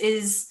this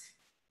is,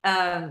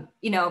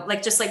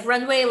 like just like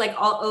Runway, like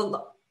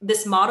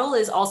this model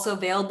is also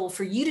available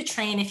for you to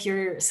train if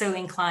you're so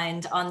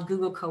inclined on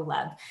Google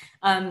Colab.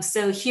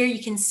 So here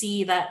you can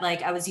see that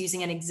like I was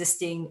using an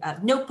existing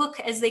notebook,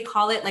 as they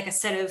call it, like a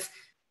set of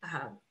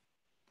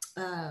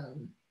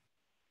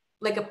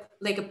like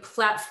a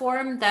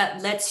platform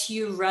that lets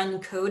you run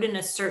code in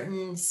a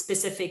certain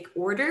specific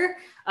order,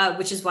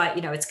 which is why,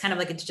 it's kind of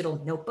like a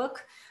digital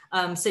notebook.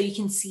 So you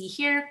can see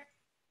here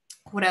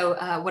what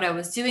I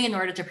was doing in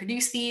order to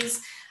produce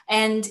these.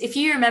 And if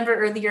you remember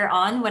earlier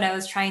on when I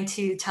was trying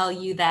to tell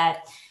you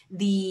that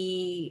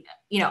the,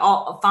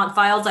 all font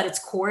files at its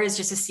core is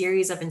just a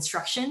series of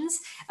instructions.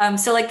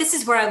 So like, this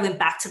is where I went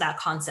back to that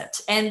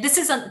concept. And this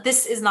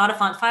is not a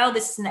font file.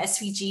 This is an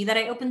SVG that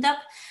I opened up.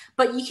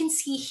 But you can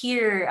see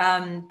here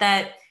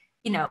that,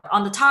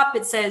 on the top,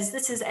 it says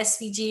this is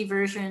SVG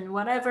version,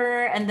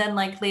 whatever. And then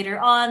like later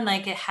on,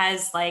 like it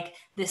has like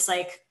this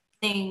like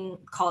thing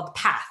called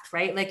path,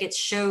 right? Like it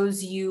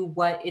shows you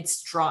what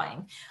it's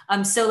drawing.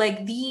 So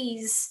like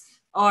these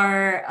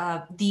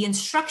are the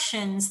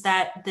instructions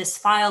that this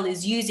file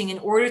is using in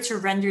order to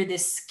render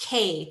this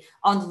K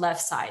on the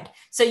left side.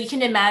 So you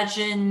can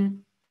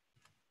imagine,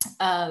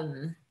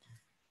 let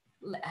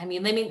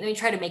me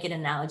try to make an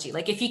analogy.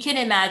 Like if you can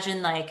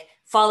imagine like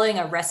following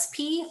a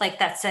recipe, like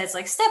that says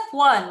like step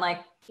 1, like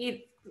you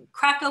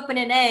crack open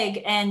an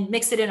egg and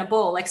mix it in a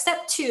bowl. Like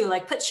step 2,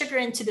 like put sugar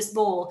into this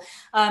bowl.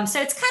 So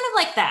it's kind of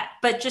like that,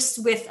 but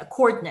just with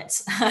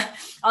coordinates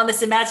on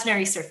this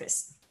imaginary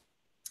surface.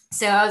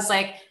 So I was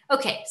like,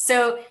 okay,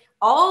 so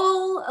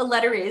all a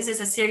letter is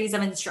a series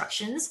of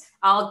instructions.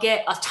 I'll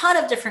get a ton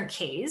of different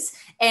Ks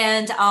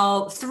and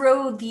I'll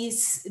throw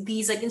these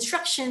like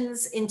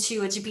instructions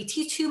into a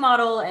GPT-2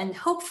 model and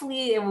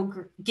hopefully it will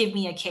give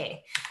me a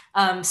K.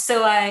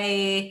 So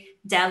I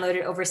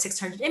downloaded over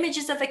 600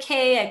 images of a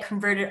K. I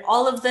converted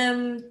all of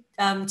them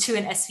to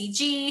an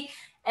SVG,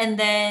 and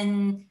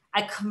then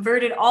I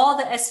converted all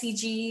the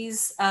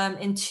SVGs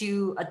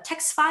into a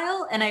text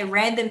file and I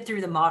ran them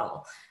through the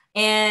model.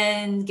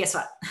 And guess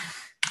what?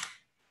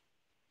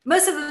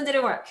 Most of them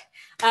didn't work.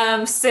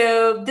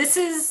 So this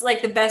is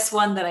like the best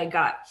one that I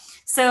got.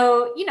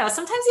 So,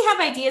 sometimes you have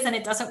ideas and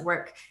it doesn't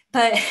work,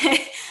 but,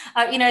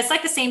 it's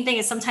like the same thing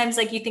as sometimes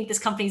like you think this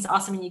company is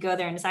awesome and you go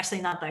there and it's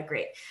actually not that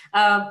great.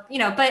 But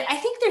I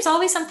think there's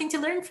always something to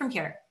learn from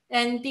here.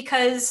 And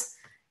because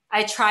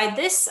I tried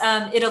this,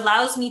 it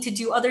allows me to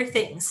do other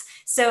things.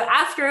 So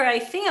after I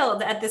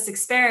failed at this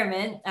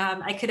experiment,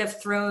 I could have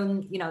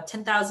thrown,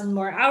 10,000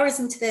 more hours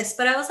into this,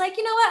 but I was like,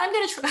 you know what, I'm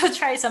going to go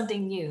try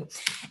something new.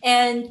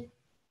 And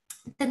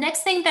the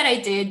next thing that I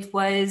did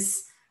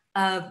was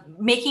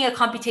making a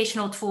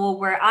computational tool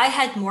where I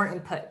had more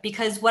input,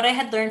 because what I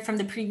had learned from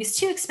the previous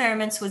 2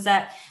 experiments was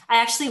that I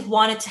actually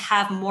wanted to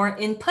have more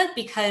input,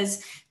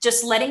 because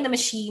just letting the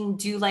machine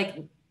do like,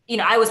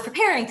 I was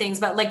preparing things,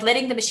 but like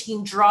letting the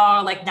machine draw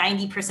like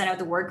 90% of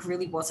the work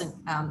really wasn't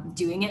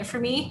doing it for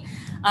me.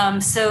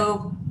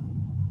 So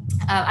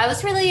I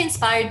was really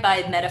inspired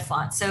by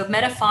Metafont. So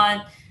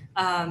Metafont,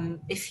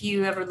 if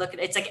you ever look at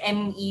it, it's like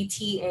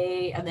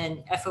META and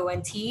then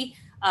FONT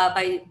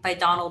by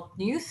Donald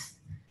Knuth,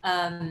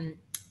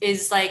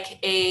 is like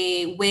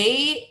a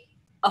way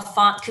a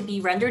font could be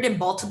rendered in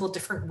multiple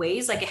different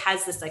ways. Like it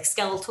has this like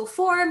skeletal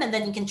form, and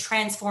then you can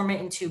transform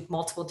it into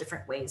multiple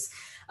different ways.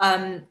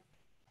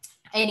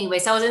 Anyway,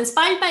 so I was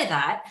inspired by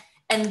that.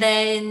 And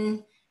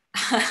then,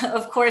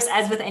 of course,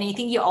 as with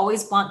anything, you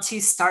always want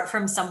to start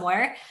from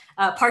somewhere,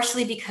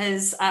 partially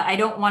because I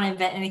don't want to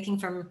invent anything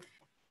from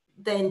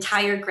the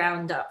entire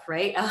ground up,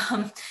 right?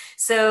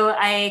 So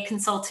I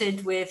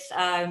consulted with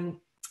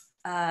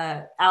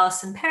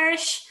Alison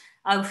Parrish,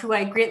 who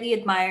I greatly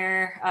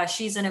admire.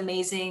 She's an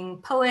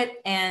amazing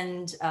poet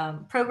and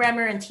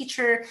programmer and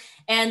teacher.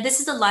 And this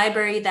is a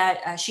library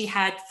that she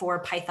had for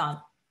Python.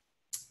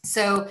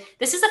 So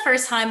this is the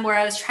first time where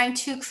I was trying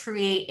to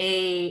create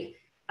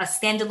a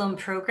standalone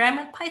program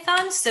with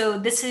Python. So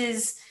this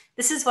is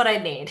what I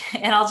made,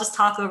 and I'll just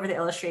talk over the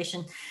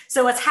illustration.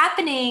 So what's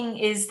happening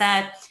is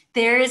that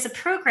there is a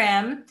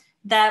program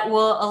that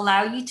will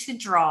allow you to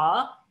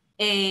draw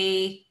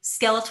a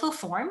skeletal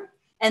form,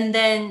 and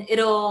then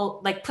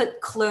it'll like put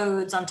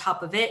clothes on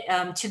top of it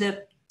to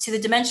the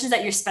dimensions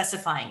that you're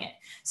specifying it.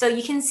 So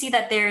you can see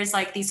that there's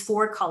like these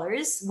 4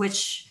 colors,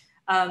 which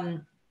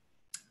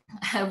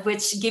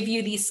give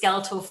you these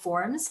skeletal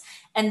forms.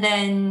 And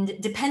then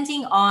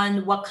depending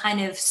on what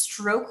kind of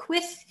stroke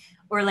width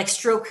or like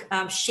stroke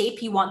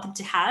shape you want them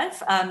to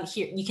have,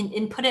 here you can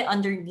input it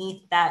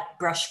underneath that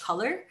brush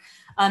color.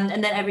 And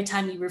then every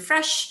time you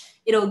refresh,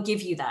 it'll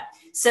give you that.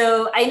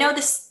 So I know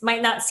this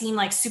might not seem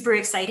like super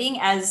exciting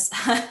as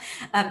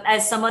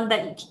someone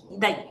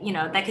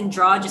that can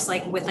draw just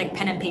like with like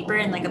pen and paper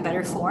in like a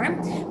better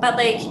form, but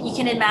like you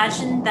can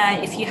imagine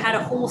that if you had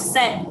a whole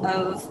set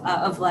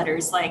of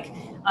letters, like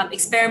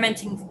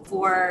experimenting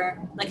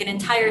for like an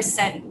entire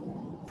set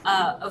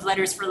of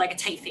letters for like a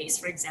typeface,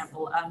 for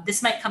example,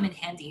 this might come in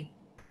handy.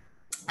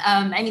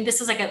 I mean, this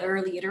is like an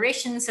early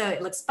iteration, so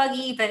it looks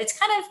buggy, but it's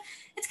kind of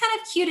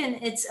cute in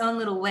its own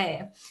little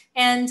way.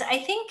 And I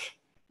think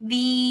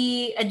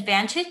the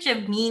advantage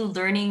of me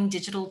learning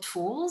digital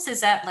tools is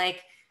that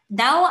like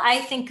now I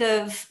think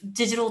of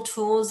digital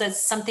tools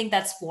as something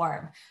that's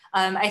warm.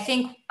 I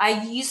think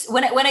I used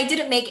when I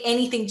didn't make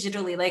anything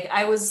digitally, like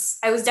I was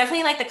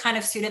definitely like the kind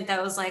of student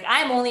that was like,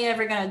 I'm only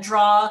ever going to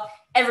draw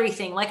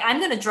everything. Like I'm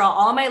going to draw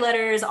all my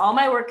letters, all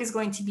my work is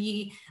going to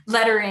be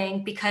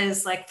lettering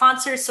because like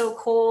fonts are so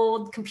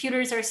cold,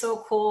 computers are so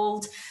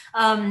cold.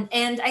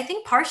 And I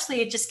think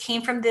partially it just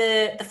came from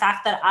the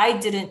fact that I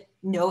didn't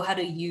know how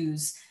to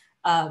use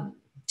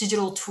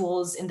digital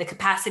tools in the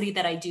capacity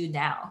that I do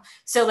now.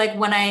 So like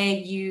when I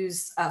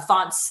use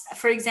fonts,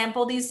 for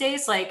example, these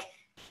days, like,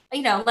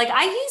 like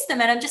I use them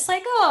and I'm just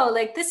like, oh,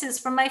 like this is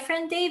from my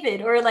friend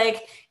David, or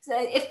like,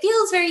 it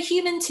feels very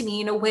human to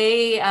me in a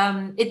way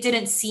it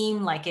didn't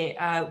seem like it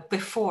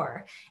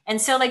before.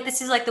 And so like,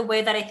 this is like the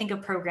way that I think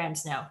of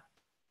programs now.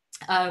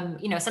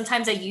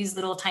 Sometimes I use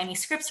little tiny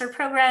scripts or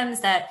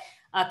programs that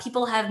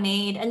people have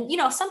made. And,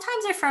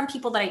 sometimes they're from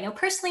people that I know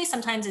personally.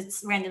 Sometimes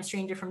it's random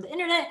stranger from the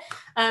internet.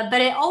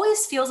 But it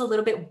always feels a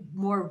little bit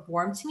more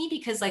warm to me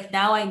because like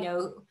now I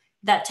know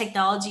that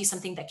technology is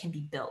something that can be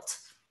built.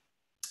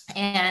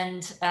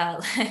 And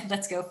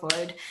let's go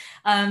forward.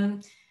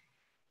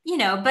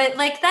 But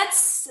like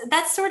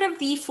that's sort of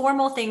the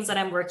formal things that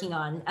I'm working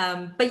on.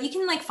 But you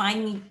can like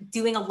find me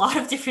doing a lot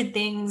of different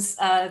things,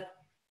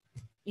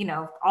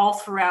 all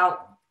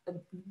throughout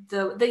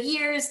the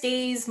years,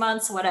 days,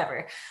 months,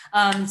 whatever.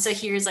 So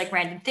here's like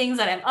random things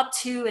that I'm up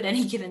to at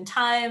any given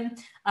time.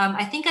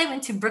 I think I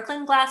went to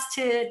Brooklyn Glass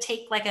to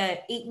take like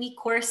a 8-week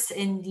course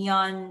in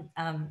neon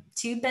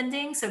tube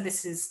bending. So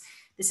this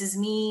is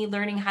me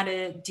learning how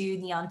to do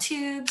neon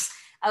tubes.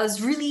 I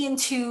was really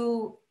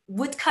into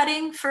wood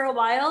cutting for a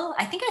while.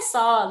 I think I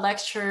saw a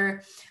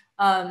lecture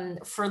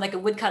for like a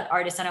woodcut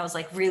artist, and I was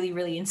like really,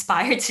 really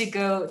inspired to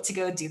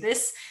go do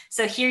this.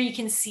 So here you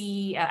can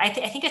see, I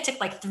think I took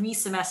like 3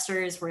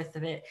 semesters worth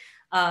of it.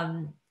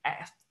 And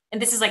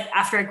this is like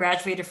after I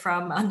graduated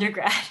from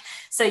undergrad.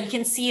 So you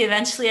can see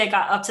eventually I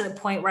got up to the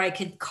point where I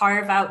could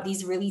carve out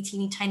these really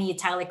teeny tiny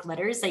italic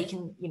letters that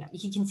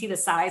you can see the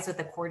size with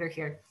the quarter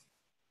here.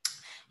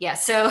 Yeah,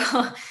 so,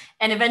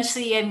 and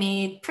eventually I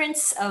made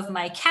prints of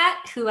my cat,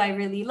 who I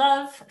really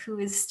love, who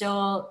is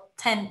still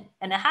 10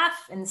 and a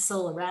half and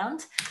still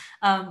around,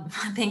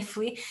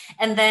 thankfully.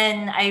 And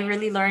then I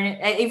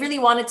really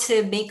wanted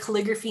to make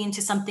calligraphy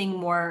into something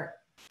more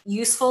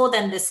useful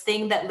than this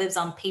thing that lives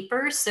on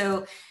paper.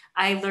 So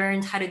I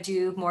learned how to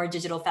do more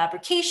digital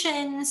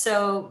fabrication.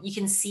 So you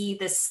can see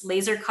this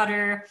laser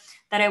cutter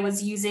that I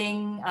was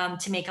using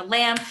to make a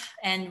lamp.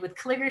 And with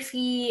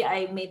calligraphy,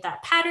 I made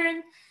that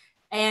pattern.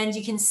 And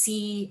you can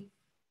see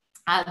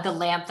the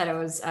lamp that I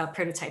was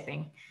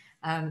prototyping.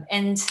 I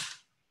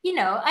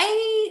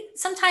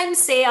sometimes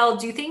say I'll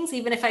do things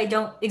even if I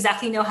don't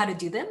exactly know how to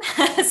do them.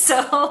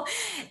 So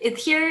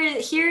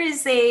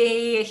here's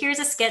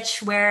a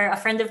sketch where a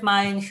friend of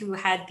mine who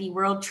had the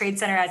World Trade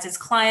Center as his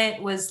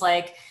client was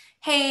like,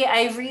 hey,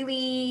 I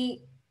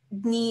really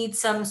need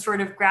some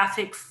sort of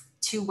graphic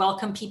to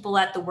welcome people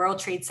at the World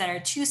Trade Center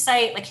 2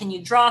 site. Like, can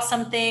you draw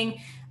something?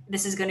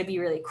 This is going to be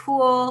really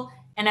cool.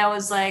 And I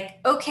was like,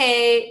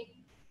 okay.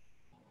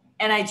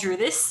 And I drew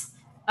this.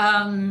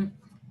 And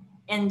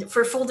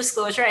for full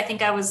disclosure, I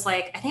think I was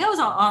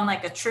on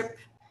like a trip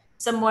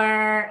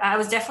somewhere. I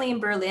was definitely in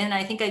Berlin.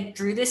 I think I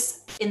drew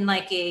this in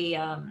like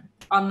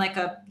on like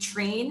a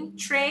train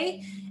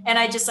tray. And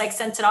I just like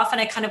sent it off, and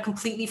I kind of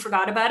completely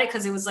forgot about it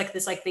because it was like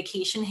this like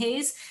vacation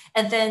haze.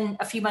 And then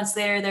a few months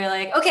later, they're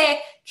like, okay,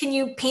 can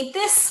you paint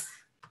this?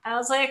 I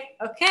was like,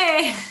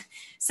 okay.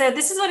 So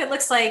this is what it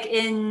looks like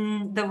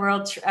in the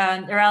world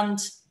around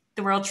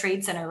the World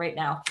Trade Center right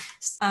now.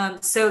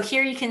 So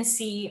here you can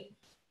see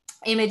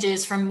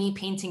images from me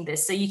painting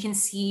this. So you can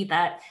see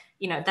that,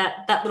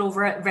 that little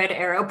red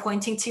arrow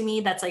pointing to me,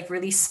 that's like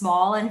really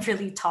small and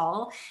really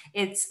tall.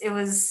 It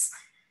was,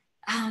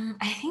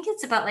 I think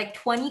it's about like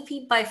 20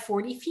 feet by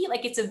 40 feet.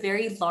 Like it's a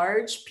very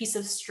large piece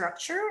of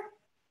structure.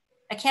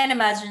 I can't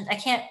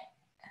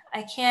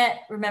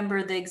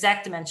remember the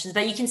exact dimensions,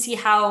 but you can see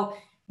how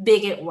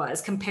big it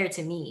was compared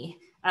to me.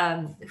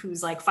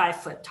 who's like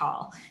 5 foot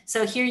tall.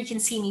 So here you can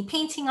see me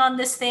painting on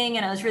this thing,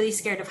 and I was really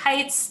scared of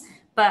heights,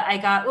 but I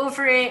got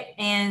over it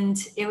and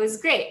it was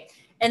great.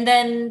 And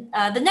then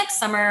the next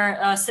summer,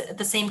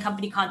 the same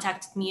company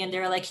contacted me and they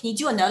were like, can you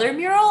do another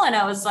mural? And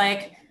I was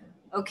like,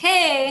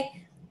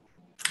 okay,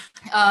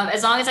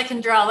 as long as I can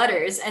draw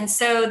letters. And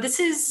so this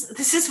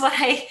is what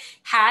I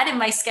had in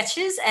my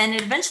sketches, and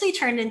it eventually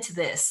turned into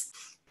this.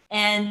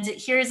 And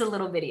here's a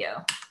little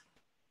video.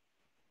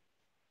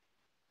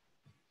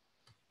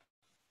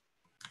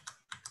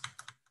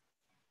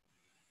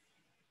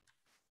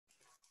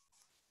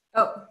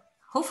 Oh,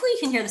 hopefully you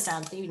can hear the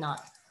sound, maybe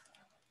not.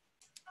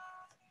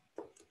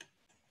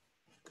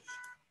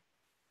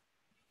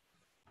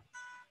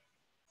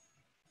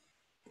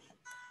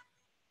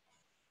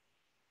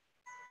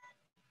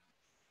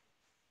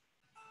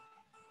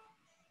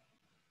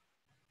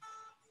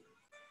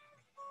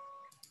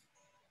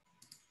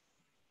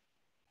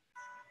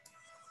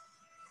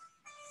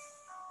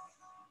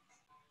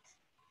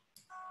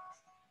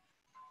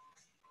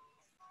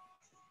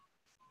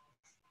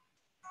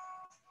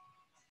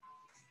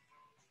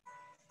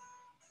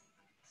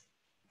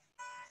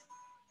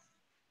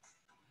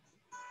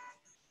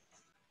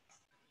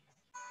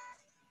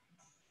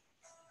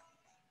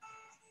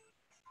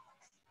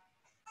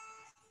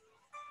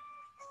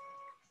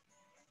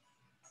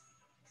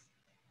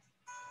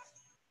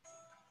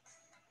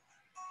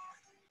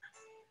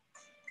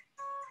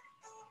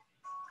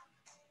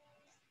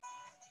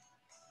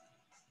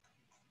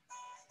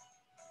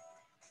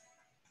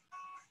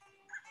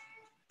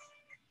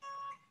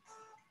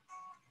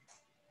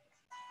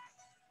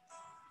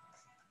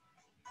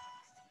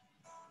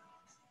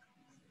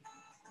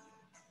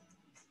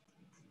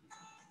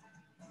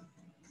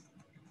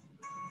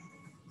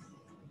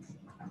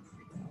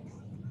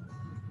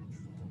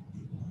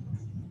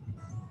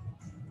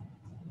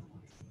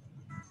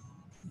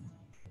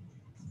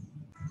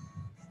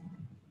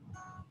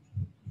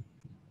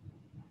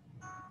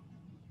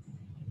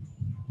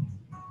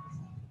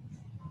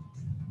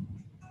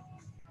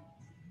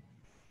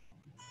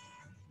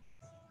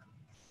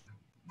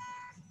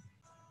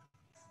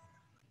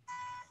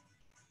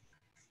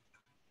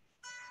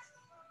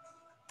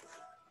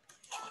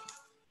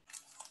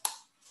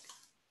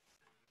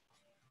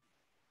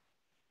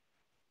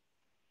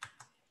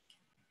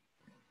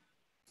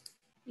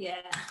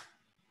 Yeah.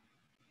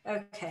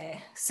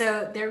 Okay,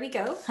 so there we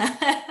go.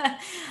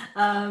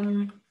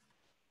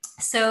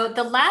 So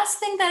the last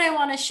thing that I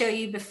want to show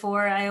you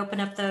before I open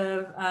up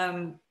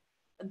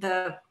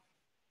the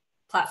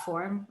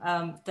platform,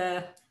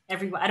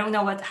 everyone, I don't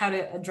know how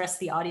to address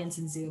the audience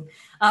in Zoom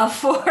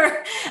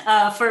for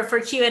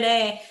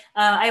Q&A.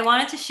 I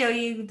wanted to show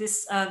you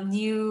this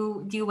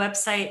new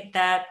website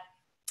that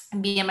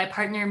me and my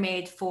partner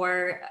made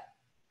for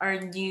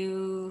our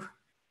new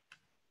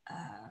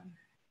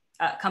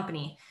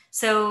company.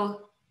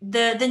 So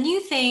the new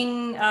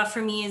thing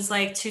for me is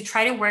like to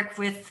try to work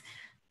with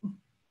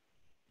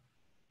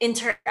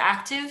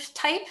interactive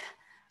type.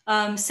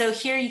 So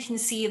here you can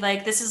see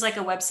like this is like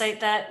a website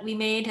that we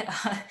made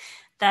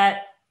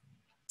that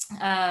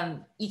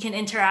you can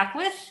interact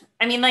with.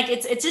 I mean, like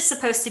it's just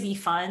supposed to be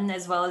fun,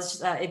 as well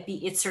as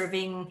it's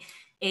serving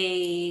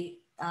a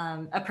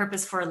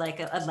purpose for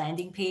like a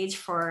landing page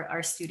for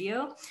our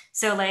studio.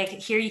 So like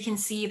here you can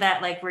see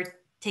that like we're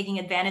taking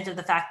advantage of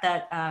the fact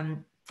that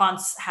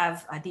fonts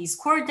have these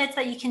coordinates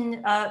that you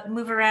can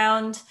move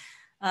around.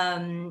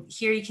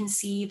 Here you can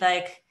see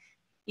like,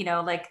 you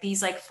know, like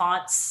these like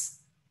fonts.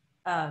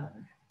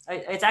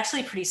 It's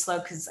actually pretty slow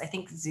because I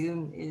think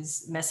Zoom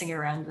is messing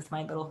around with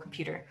my little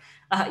computer.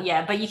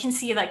 Yeah, but you can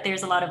see like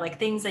there's a lot of like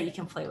things that you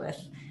can play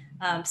with.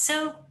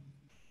 So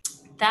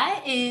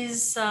that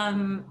is,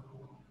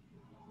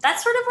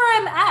 that's sort of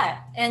where I'm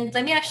at. And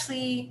let me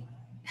actually,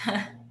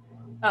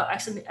 oh,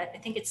 actually, I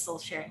think it's still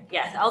sharing.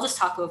 Yeah, I'll just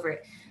talk over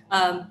it.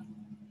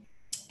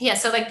 Yeah,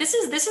 so like this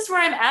is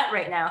where I'm at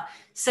right now.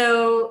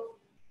 So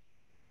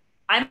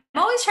I'm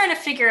always trying to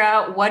figure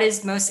out what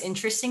is most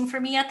interesting for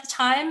me at the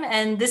time.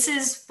 And this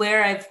is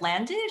where I've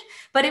landed,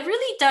 but it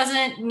really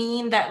doesn't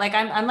mean that like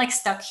I'm like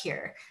stuck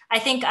here. I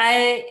think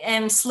I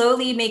am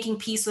slowly making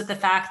peace with the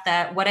fact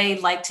that what I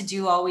like to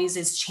do always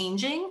is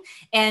changing,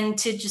 and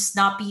to just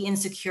not be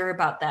insecure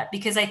about that.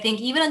 Because I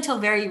think even until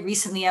very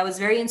recently, I was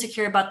very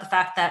insecure about the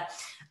fact that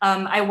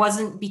I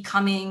wasn't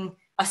becoming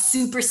a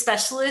super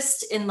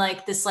specialist in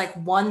like this like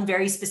one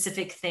very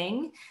specific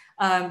thing.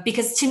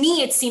 Because to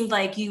me, it seemed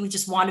like you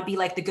just want to be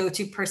like the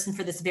go-to person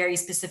for this very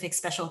specific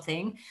special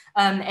thing.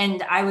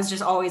 And I was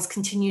just always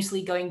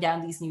continuously going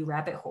down these new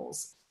rabbit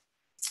holes.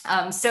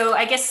 So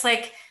I guess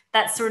like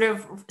that sort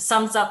of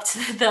sums up to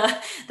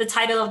the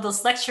title of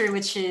this lecture,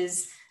 which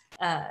is,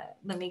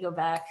 let me go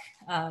back,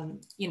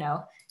 you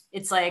know,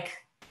 it's like,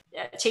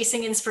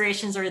 chasing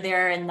inspirations are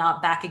there and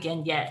not back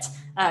again yet.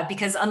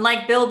 Because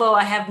unlike Bilbo,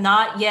 I have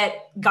not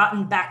yet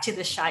gotten back to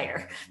the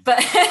Shire,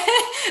 but,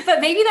 but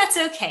maybe that's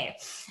okay.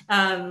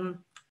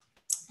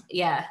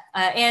 Yeah,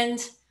 and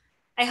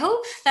I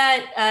hope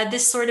that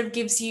this sort of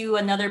gives you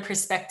another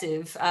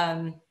perspective,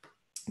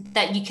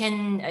 that you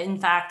can, in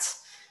fact,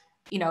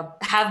 you know,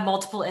 have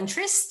multiple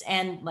interests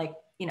and like,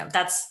 you know,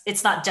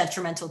 it's not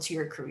detrimental to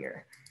your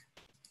career.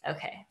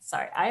 Okay,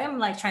 sorry. I am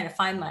like trying to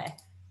find my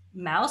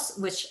mouse,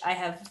 which I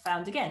have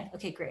found again.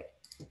 Okay, great.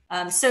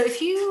 So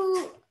if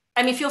you,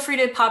 I mean, feel free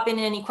to pop in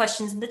any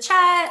questions in the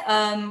chat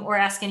or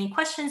ask any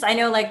questions. I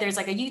know like there's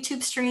like a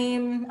YouTube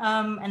stream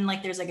and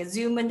like there's like a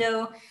Zoom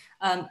window,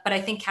 but I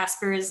think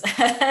Casper is,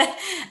 Casper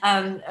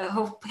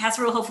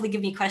will hopefully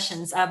give me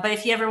questions. But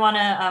if you ever want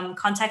to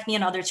contact me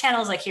on other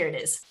channels, like here it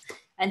is.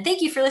 And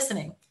thank you for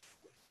listening.